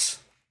characters. yes.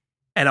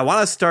 And I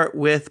want to start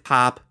with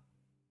Pop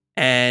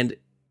and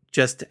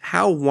just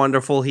how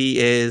wonderful he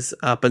is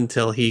up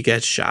until he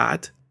gets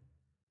shot.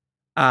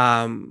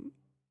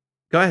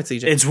 Go ahead,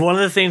 CJ. It's one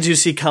of the things you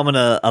see coming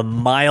a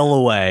mile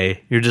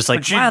away. You're just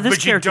like, wow, this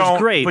character's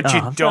great. But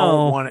you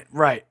don't want it.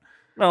 Right.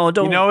 No,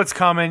 don't. You know it's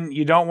coming.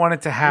 You don't want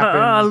it to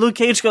happen. Luke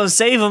Cage gonna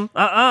save him.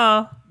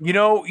 You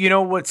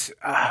know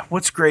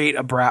what's great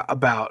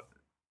about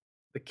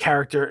the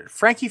character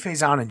Frankie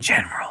Faison in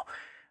general.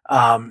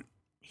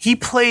 He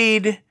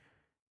played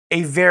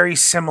a very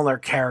similar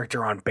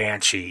character on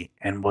Banshee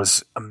and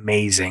was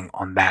amazing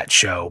on that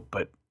show,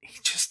 but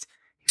he's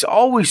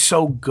always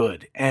so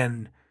good.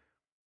 And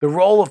the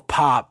role of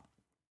Pop,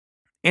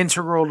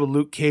 integral to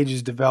Luke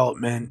Cage's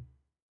development,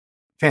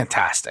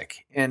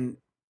 fantastic. And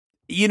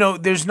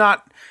there's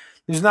not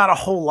a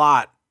whole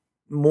lot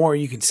more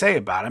you can say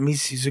about him.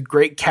 He's a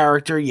great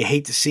character. You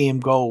hate to see him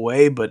go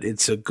away, but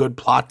it's a good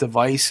plot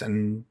device,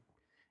 and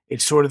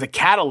it's sort of the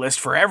catalyst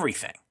for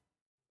everything.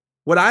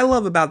 What I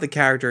love about the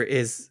character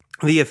is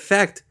the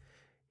effect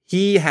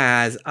he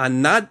has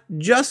on not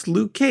just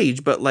Luke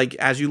Cage, but like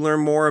as you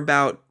learn more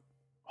about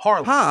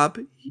Harlem. Pop,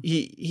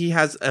 he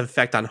has an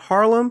effect on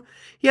Harlem.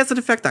 He has an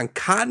effect on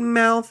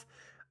Cottonmouth.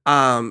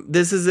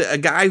 This is a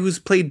guy who's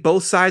played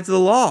both sides of the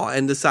law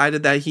and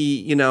decided that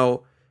he,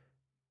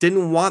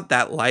 didn't want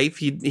that life.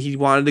 He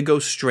wanted to go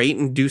straight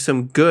and do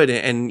some good.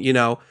 And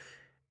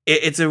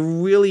it's a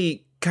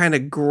really kind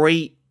of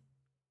great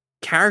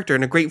character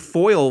and a great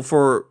foil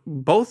for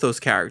both those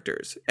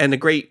characters, and a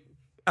great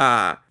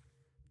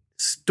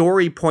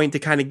story point to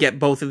kind of get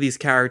both of these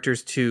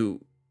characters to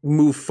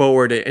move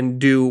forward and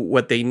do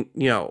what they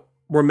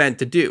were meant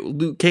to do.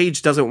 Luke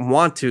Cage doesn't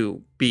want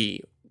to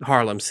be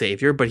Harlem's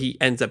savior, but he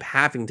ends up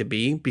having to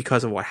be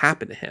because of what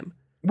happened to him.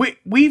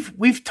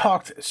 We've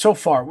talked so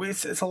far.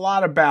 It's a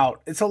lot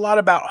about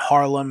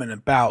Harlem and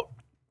about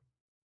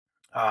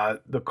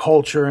the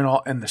culture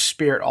and the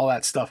spirit, all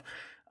that stuff.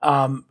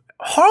 Harlem,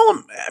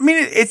 I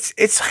mean,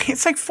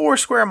 it's like 4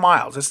 square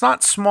miles. It's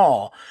not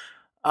small.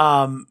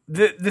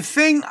 The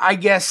thing I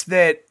guess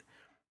that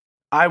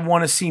I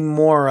want to see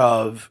more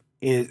of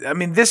is, I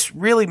mean,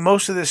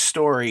 most of this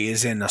story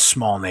is in a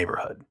small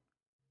neighborhood.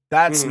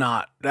 That's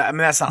not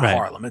Right.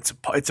 Harlem. It's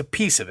a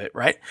piece of it,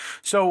 right?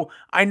 So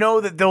I know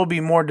that there'll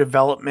be more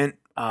development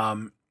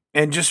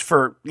And just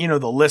for,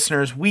 the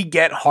listeners, we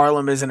get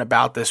Harlem isn't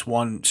about this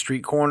one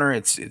street corner.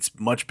 It's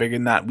much bigger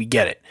than that. We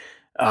get it.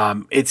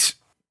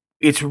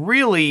 It's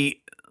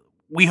really,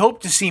 we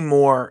hope to see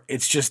more.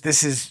 It's just,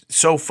 this is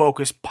so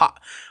focused.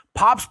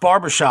 Pop's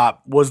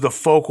Barbershop was the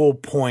focal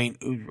point,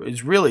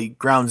 is really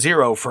ground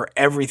zero for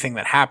everything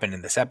that happened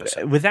in this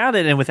episode. Without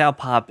it and without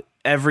Pop,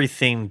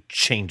 everything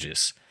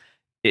changes.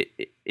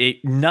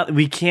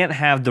 We can't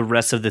have the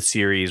rest of the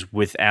series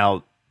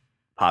without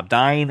Pop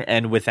dying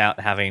and without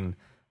having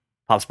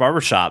Pop's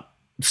Barbershop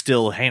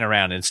still hang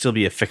around and still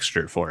be a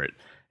fixture for it.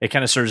 It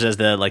kind of serves as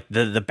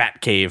the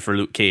Bat Cave for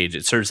Luke Cage.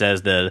 It serves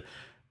as the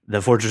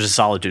Fortress of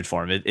Solitude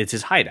for him. It's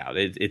his hideout.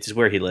 It's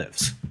where he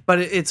lives. But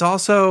it's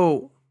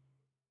also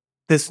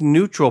this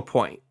neutral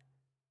point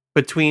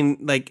between,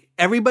 like,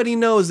 everybody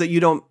knows that you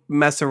don't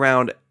mess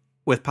around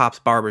with Pop's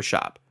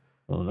Barbershop.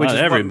 Well, not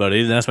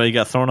everybody. That's why you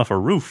got thrown off a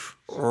roof.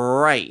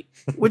 Right.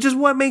 Which is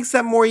what makes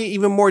that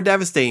even more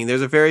devastating.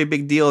 There's a very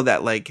big deal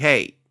that, like,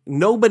 hey,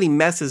 nobody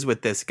messes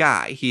with this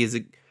guy. He is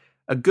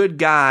a good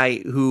guy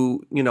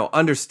who,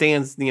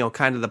 understands,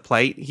 kind of the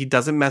plight. He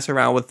doesn't mess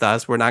around with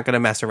us. We're not going to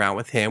mess around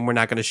with him. We're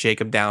not going to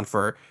shake him down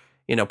for,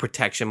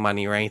 protection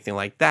money or anything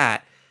like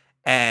that.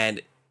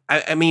 And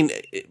I mean,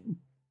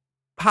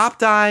 Pop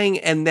dying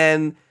and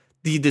then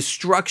the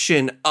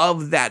destruction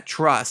of that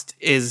trust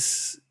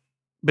is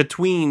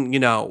between,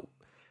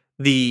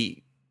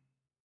 the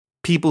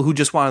people who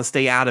just want to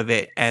stay out of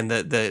it and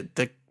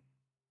the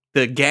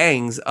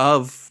gangs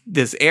of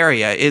this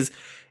area is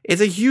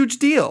a huge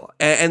deal.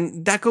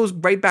 And that goes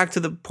right back to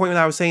the point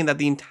that I was saying that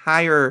the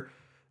entire,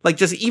 like,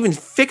 just even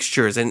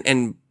fixtures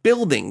and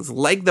buildings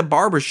like the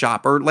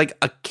barbershop are like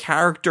a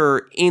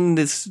character in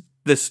this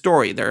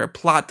story. They're a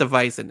plot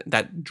device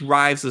that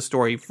drives the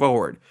story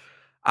forward.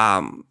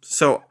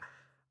 So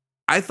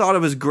I thought it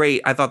was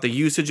great. I thought the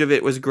usage of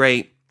it was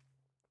great.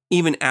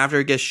 Even after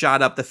it gets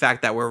shot up, the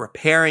fact that we're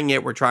repairing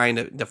it, we're trying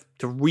to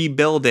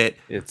rebuild it.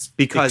 It's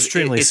because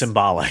extremely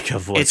symbolic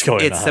of what's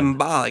going on. It's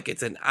symbolic.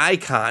 It's an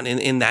icon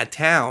in that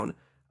town.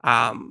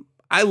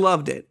 I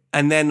loved it.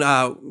 And then,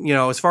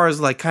 as far as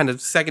like kind of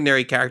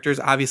secondary characters,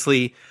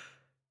 obviously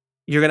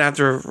you're going to have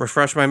to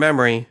refresh my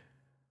memory.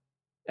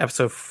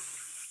 Episode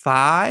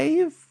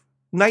 5,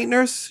 Night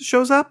Nurse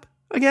shows up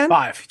again?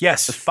 5.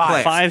 Yes,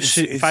 5.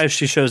 5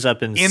 she shows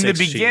up in 6. The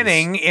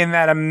beginning in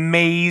that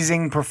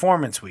amazing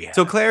performance we had.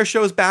 So Claire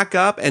shows back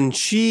up and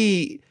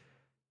she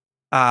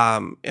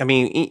in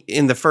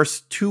the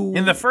first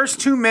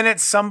 2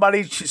 minutes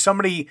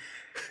somebody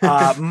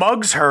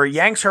mugs her,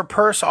 yanks her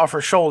purse off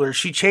her shoulder.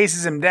 She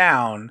chases him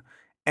down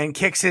and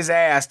kicks his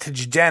ass to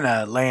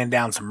Jidenna laying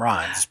down some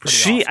rhymes. It's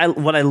pretty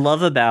awesome. What I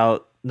love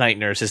about Night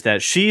Nurse is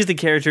that she's the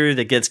character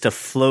that gets to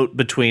float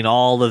between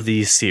all of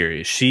these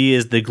series. She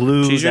is the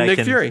glue. She's your Nick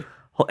Fury.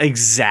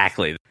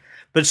 Exactly.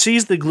 But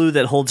she's the glue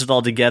that holds it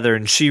all together,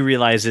 and she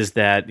realizes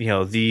that,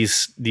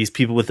 these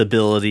people with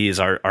abilities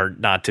are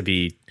not to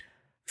be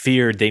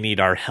feared. They need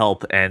our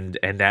help, and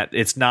that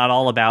it's not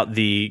all about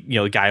the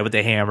guy with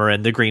the hammer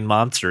and the green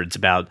monster. It's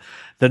about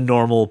the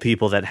normal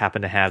people that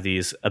happen to have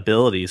these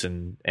abilities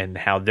and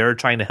how they're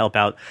trying to help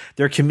out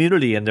their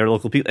community and their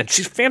local people. And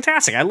she's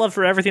fantastic. I love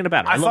her everything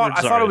about her. I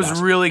thought it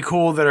was really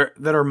cool that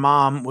her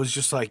mom was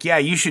just like, yeah,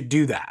 you should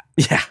do that.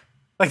 Yeah.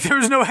 Like, there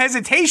was no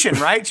hesitation,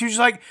 right? She was just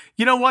like,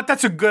 you know what?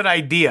 That's a good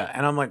idea.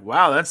 And I'm like,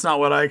 wow, that's not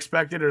what I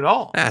expected at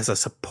all. As a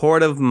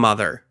supportive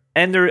mother.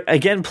 And they're,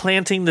 again,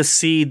 planting the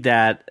seed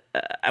that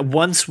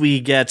once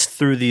we get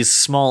through these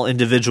small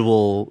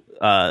individual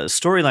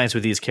storylines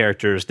with these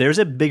characters, there's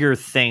a bigger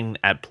thing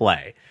at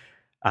play.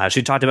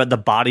 She talked about the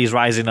bodies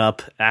rising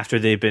up after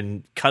they've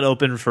been cut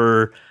open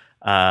for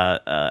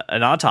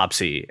an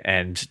autopsy,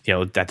 and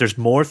that there's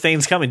more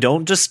things coming.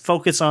 Don't just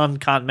focus on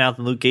Cottonmouth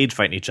and Luke Cage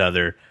fighting each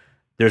other.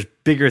 There's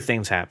bigger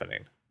things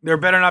happening. There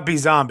better not be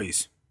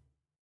zombies.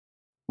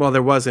 Well,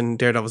 there was in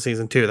Daredevil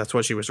season 2. That's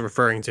what she was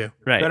referring to.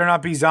 Right. Better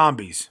not be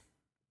zombies.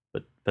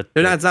 But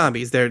they're not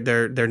zombies. They're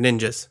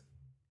ninjas.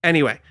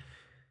 Anyway.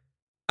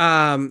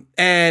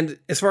 And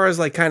as far as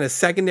like kind of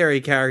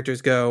secondary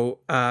characters go,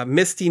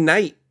 Misty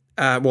Knight,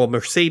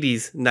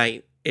 Mercedes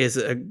Knight is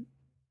a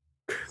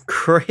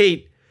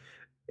great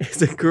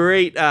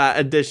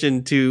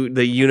addition to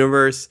the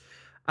universe.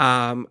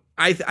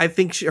 I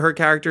think her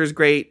character is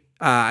great.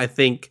 I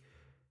think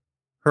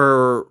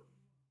her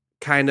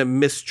kind of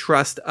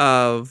mistrust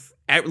of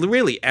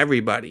really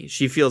everybody.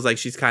 She feels like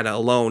she's kind of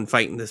alone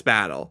fighting this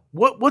battle.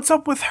 What's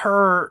up with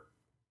her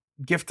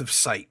gift of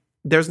sight?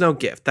 There's no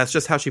gift. That's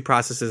just how she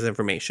processes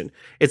information.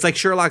 It's like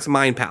Sherlock's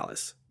mind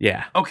palace.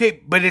 Yeah. Okay,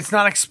 but it's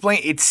not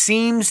explained. It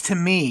seems to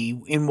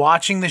me in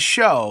watching the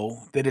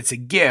show that it's a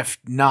gift,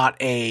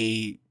 not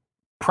a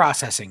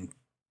processing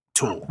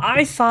tool.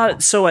 I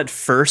thought so at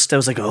first. I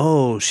was like,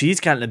 oh, she's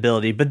got an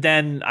ability. But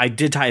then I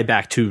did tie it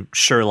back to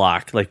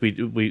Sherlock, like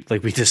we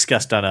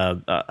discussed on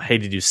a Hey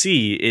Did You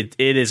See? It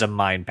is a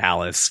mind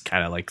palace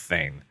kind of like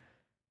thing,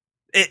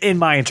 in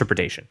my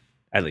interpretation,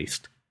 at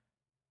least.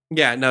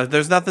 Yeah, no,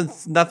 there's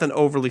nothing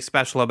overly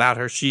special about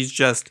her. She's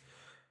just,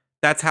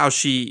 that's how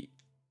she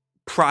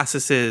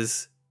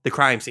processes the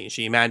crime scene.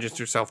 She imagines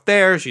herself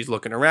there. She's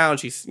looking around.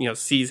 She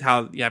sees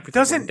how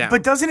everything went down.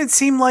 But doesn't it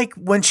seem like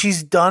when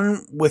she's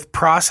done with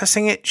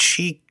processing it,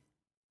 she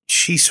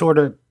sort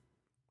of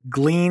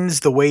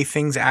gleans the way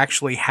things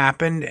actually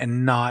happened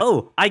and not.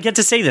 Oh, I get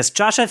to say this,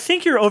 Josh. I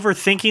think you're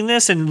overthinking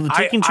this and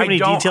taking too many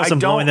details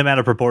and blowing them out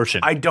of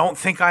proportion. I don't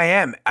think I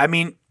am. I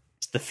mean,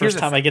 it's the first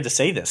time I get to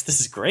say this. This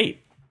is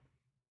great.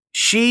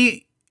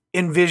 She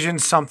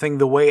envisions something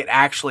the way it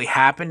actually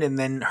happened, and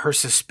then her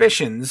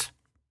suspicions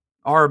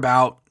are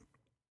about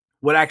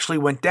what actually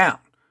went down.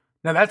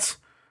 Now, that's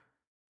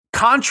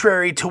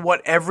contrary to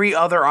what every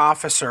other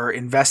officer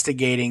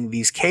investigating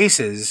these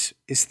cases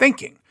is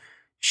thinking.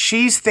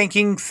 She's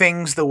thinking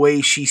things the way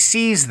she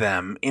sees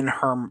them in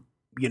her,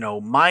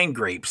 mind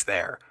grapes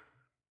there.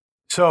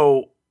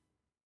 So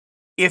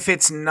if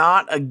it's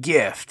not a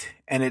gift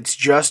and it's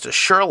just a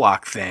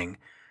Sherlock thing,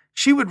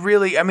 she would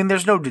really,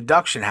 there's no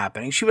deduction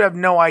happening. She would have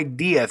no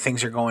idea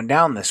things are going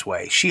down this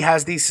way. She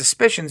has these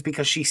suspicions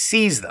because she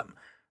sees them.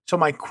 So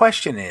my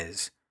question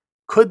is,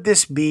 could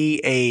this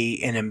be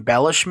an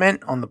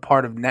embellishment on the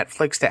part of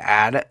Netflix to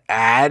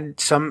add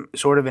some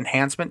sort of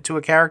enhancement to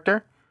a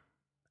character?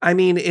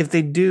 If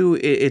they do,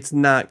 it's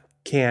not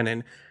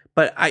canon.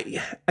 But you're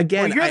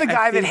the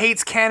guy that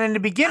hates canon to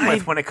begin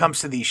with when it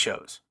comes to these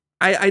shows.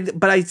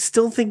 But I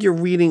still think you're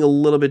reading a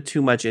little bit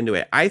too much into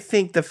it. I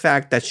think the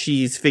fact that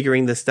she's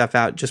figuring this stuff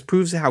out just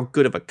proves how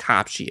good of a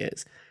cop she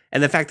is.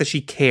 And the fact that she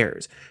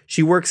cares.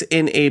 She works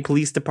in a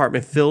police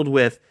department filled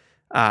with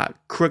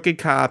crooked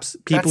cops,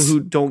 people who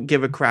don't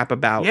give a crap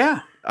about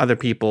other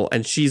people,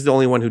 and she's the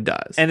only one who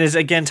does. And is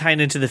again tying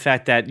into the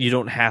fact that you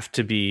don't have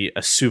to be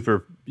a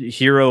super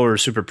hero or a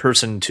super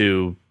person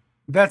to.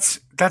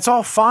 That's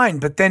all fine,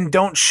 but then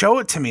don't show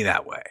it to me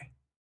that way.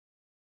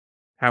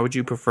 How would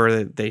you prefer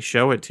that they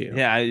show it to you?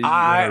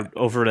 Yeah,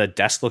 over at a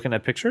desk looking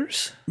at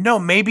pictures? No,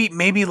 maybe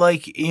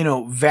like,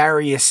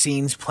 various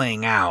scenes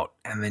playing out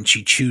and then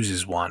she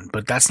chooses one,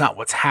 but that's not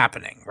what's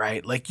happening,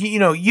 right? Like, you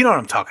know what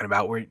I'm talking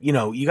about, where,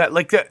 you got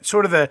like the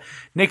sort of the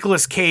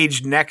Nicolas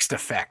Cage Next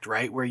effect,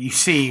 right? Where you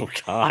see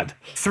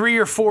 3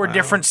 or 4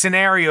 different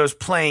scenarios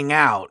playing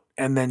out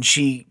and then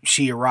she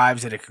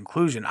arrives at a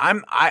conclusion.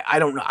 I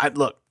don't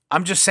know.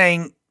 I'm just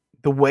saying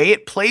the way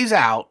it plays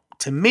out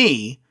to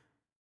me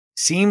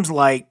seems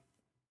like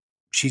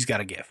she's got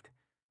a gift.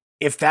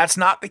 If that's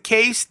not the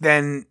case,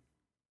 then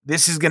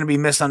this is going to be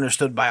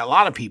misunderstood by a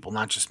lot of people,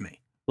 not just me.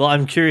 Well,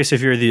 I'm curious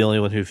if you're the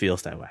only one who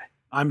feels that way.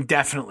 I'm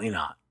definitely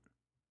not.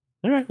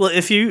 All right. Well,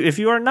 if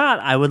you are not,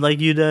 I would like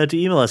you to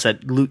email us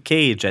at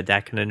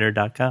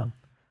lukecage@thatkindofnerd.com.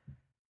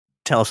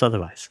 Tell us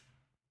otherwise.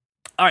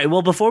 All right.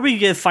 Well, before we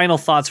give final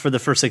thoughts for the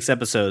first 6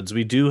 episodes,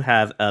 we do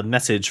have a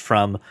message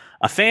from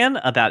a fan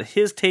about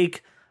his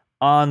take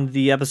on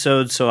the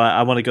episode, so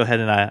I want to go ahead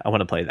and I want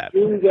to play that.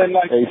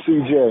 Hey,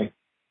 CJ.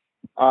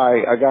 All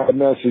right, I got a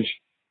message.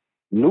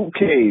 Luke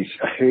Cage,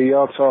 I hear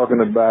y'all talking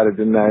about it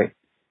tonight.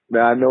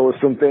 Now, I know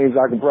some things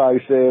I can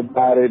probably say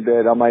about it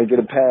that I might get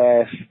a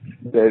pass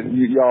that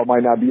y'all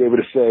might not be able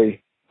to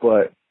say,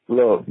 but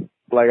look,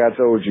 like I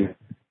told you,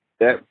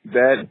 that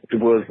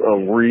was a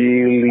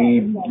really,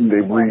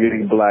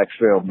 really black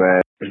film,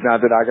 man. It's not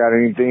that I got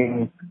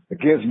anything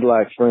against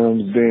black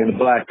films, being a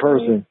black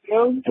person,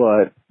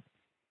 but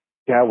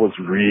that was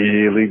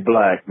really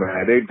black,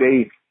 man.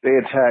 They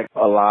attacked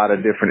a lot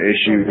of different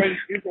issues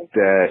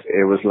that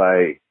it was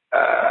like,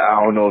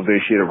 I don't know if they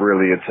should have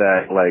really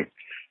attacked. Like,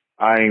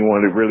 I ain't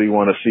really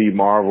want to see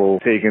Marvel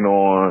taking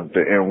on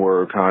the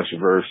N-word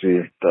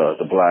controversy,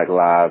 the Black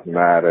Lives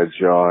Matter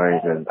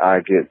joint, and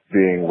I get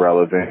being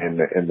relevant in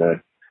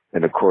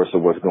the course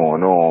of what's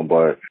going on,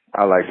 but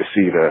I like to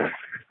see the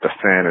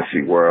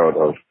fantasy world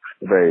of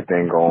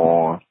everything go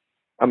on.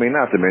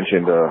 Not to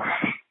mention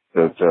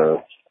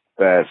the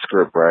bad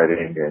script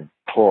writing and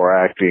poor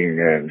acting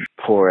and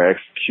poor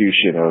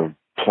execution of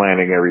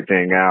planning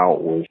everything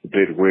out was a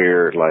bit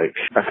weird. Like,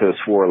 I could have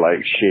swore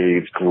like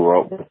Shades grew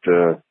up with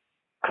the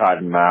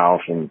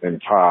Cottonmouth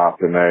and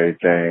Pop and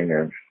everything,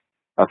 and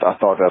I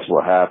thought that's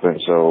what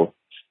happened. So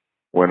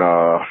when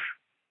the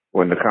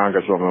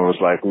congresswoman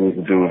was like, who's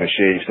the dude in the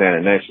shade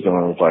standing next to him,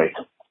 I was like,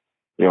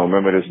 you don't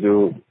remember this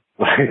dude?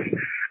 Like,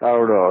 I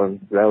don't know.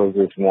 That was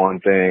just one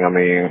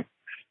thing.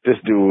 This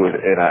dude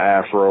in an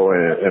afro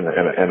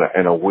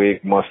and a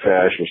wig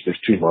mustache was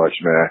just too much,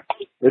 man.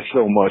 It's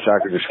so much I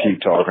could just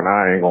keep talking.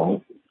 I ain't gonna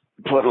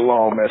put a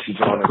long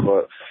message on it,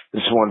 but I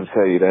just wanted to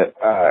tell you that.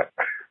 All right.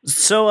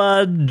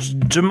 So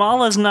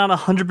Jamal is not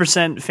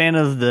 100% fan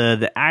of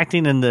the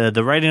acting and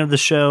the writing of the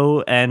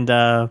show, and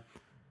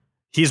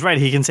he's right.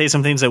 He can say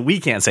some things that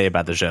we can't say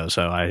about the show,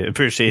 so I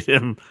appreciate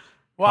him.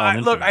 Well,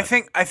 I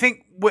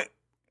think what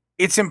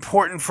it's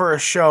important for a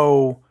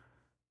show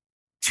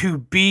to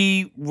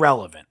be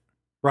relevant,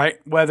 right?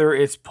 Whether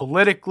it's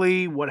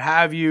politically, what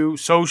have you,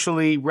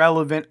 socially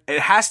relevant,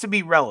 it has to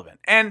be relevant.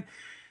 And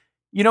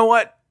you know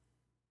what?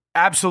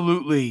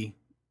 Absolutely.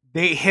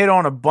 They hit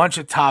on a bunch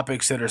of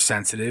topics that are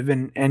sensitive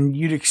and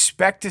you'd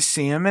expect to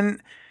see them. And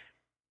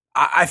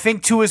I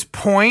think to his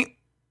point,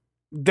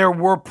 there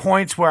were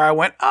points where I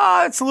went,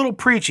 it's a little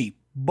preachy,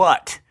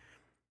 but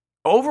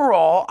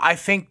overall, I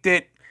think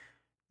that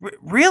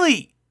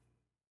really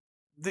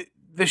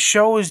the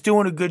show is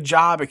doing a good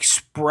job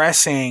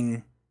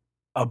expressing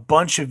a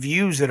bunch of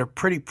views that are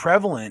pretty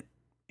prevalent,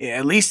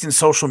 at least in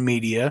social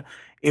media.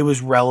 It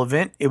was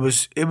relevant. It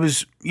was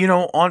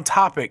on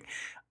topic.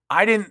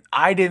 I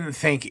didn't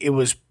think it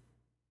was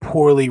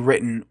poorly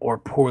written or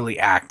poorly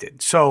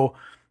acted. So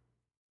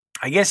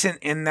I guess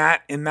in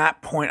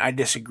that point I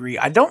disagree.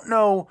 I don't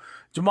know,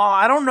 Jamal.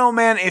 I don't know,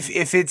 man,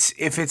 if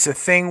it's a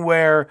thing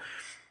where,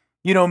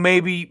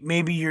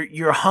 maybe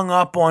you're hung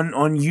up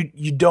on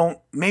you don't,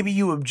 maybe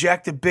you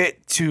object a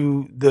bit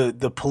to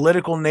the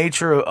political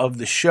nature of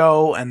the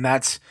show, and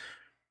that's,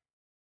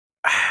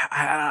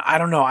 I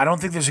don't know. I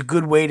don't think there's a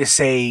good way to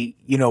say,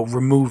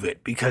 remove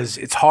it, because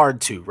it's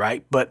hard to,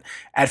 right? But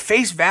at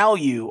face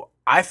value,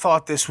 I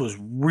thought this was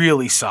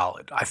really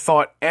solid. I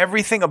thought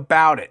everything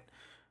about it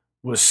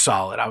was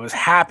solid. I was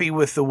happy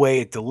with the way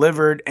it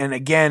delivered. And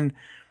again,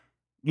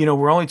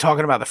 we're only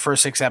talking about the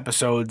first 6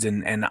 episodes,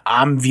 and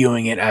I'm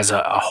viewing it as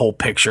a whole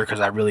picture because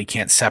I really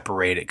can't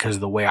separate it because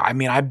of the way,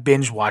 I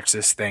binge watched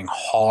this thing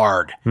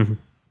hard. Mm-hmm.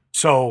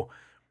 So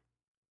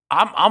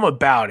I'm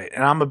about it,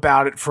 and I'm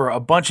about it for a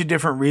bunch of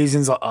different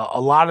reasons.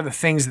 A lot of the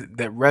things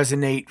that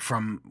resonate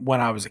from when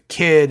I was a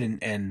kid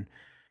and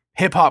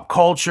hip hop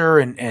culture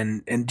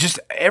and just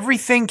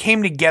everything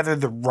came together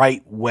the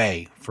right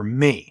way for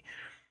me.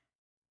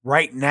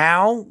 Right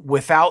now,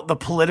 without the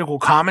political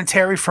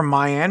commentary from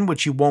my end,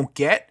 which you won't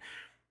get,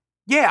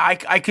 yeah,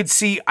 I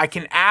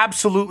can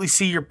absolutely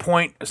see your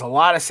point. There's a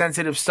lot of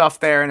sensitive stuff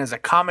there, and as a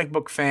comic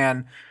book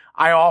fan,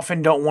 I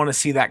often don't want to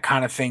see that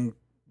kind of thing,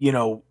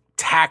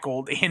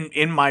 tackled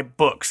in my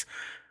books.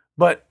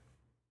 But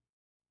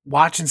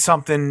watching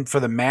something for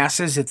the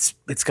masses, it's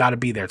got to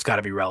be there. It's got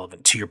to be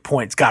relevant. To your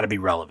point, it's got to be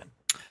relevant.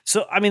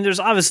 So, there's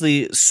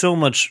obviously so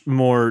much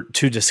more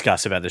to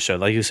discuss about the show.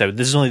 Like you said,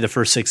 this is only the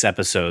first 6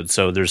 episodes,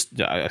 so there's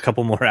a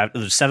couple more.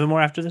 There's 7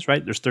 more after this,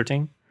 right? There's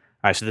 13. All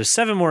right, so there's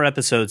 7 more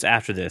episodes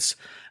after this,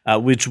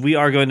 which we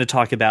are going to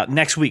talk about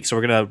next week. So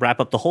we're going to wrap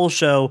up the whole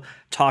show,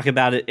 talk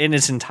about it in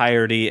its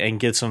entirety, and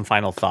give some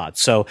final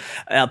thoughts. So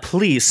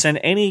please send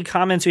any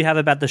comments you have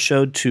about the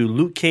show to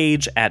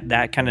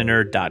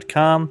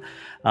LukeCage@thatkindofnerd.com.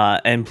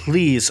 And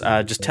please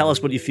just tell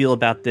us what you feel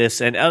about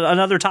this and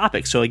another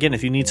topic. So again,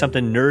 if you need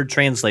something nerd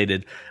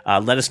translated,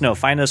 let us know.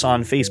 Find us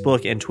on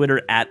Facebook and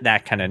Twitter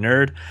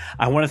 @thatkindofnerd.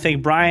 I want to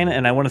thank Brian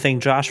and I want to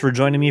thank Josh for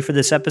joining me for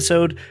this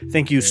episode.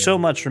 Thank you so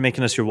much for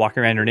making us your walk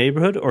around your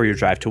neighborhood or your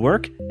drive to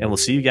work, and we'll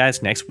see you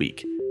guys next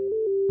week.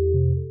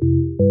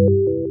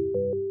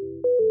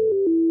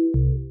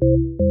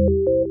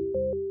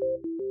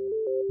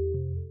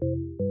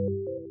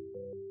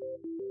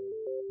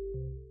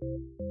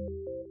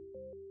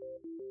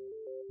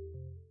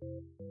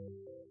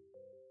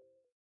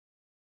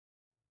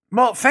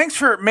 Well, thanks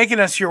for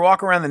making us your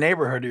walk around the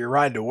neighborhood or your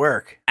ride to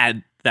work. At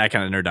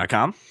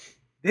thatkindofnerd.com.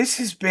 This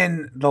has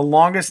been the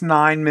longest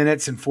 9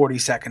 minutes and 40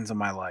 seconds of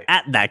my life.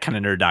 At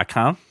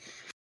thatkindofnerd.com.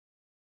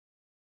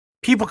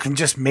 People can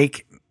just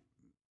make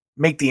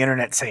the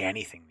internet say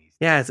anything.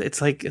 Yeah,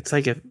 it's like if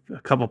a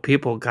couple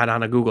people got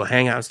on a Google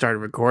Hangout and started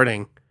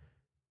recording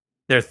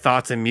their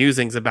thoughts and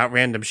musings about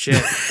random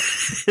shit.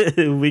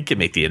 We can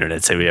make the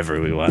internet say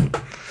whatever we want.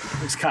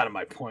 That's kind of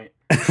my point.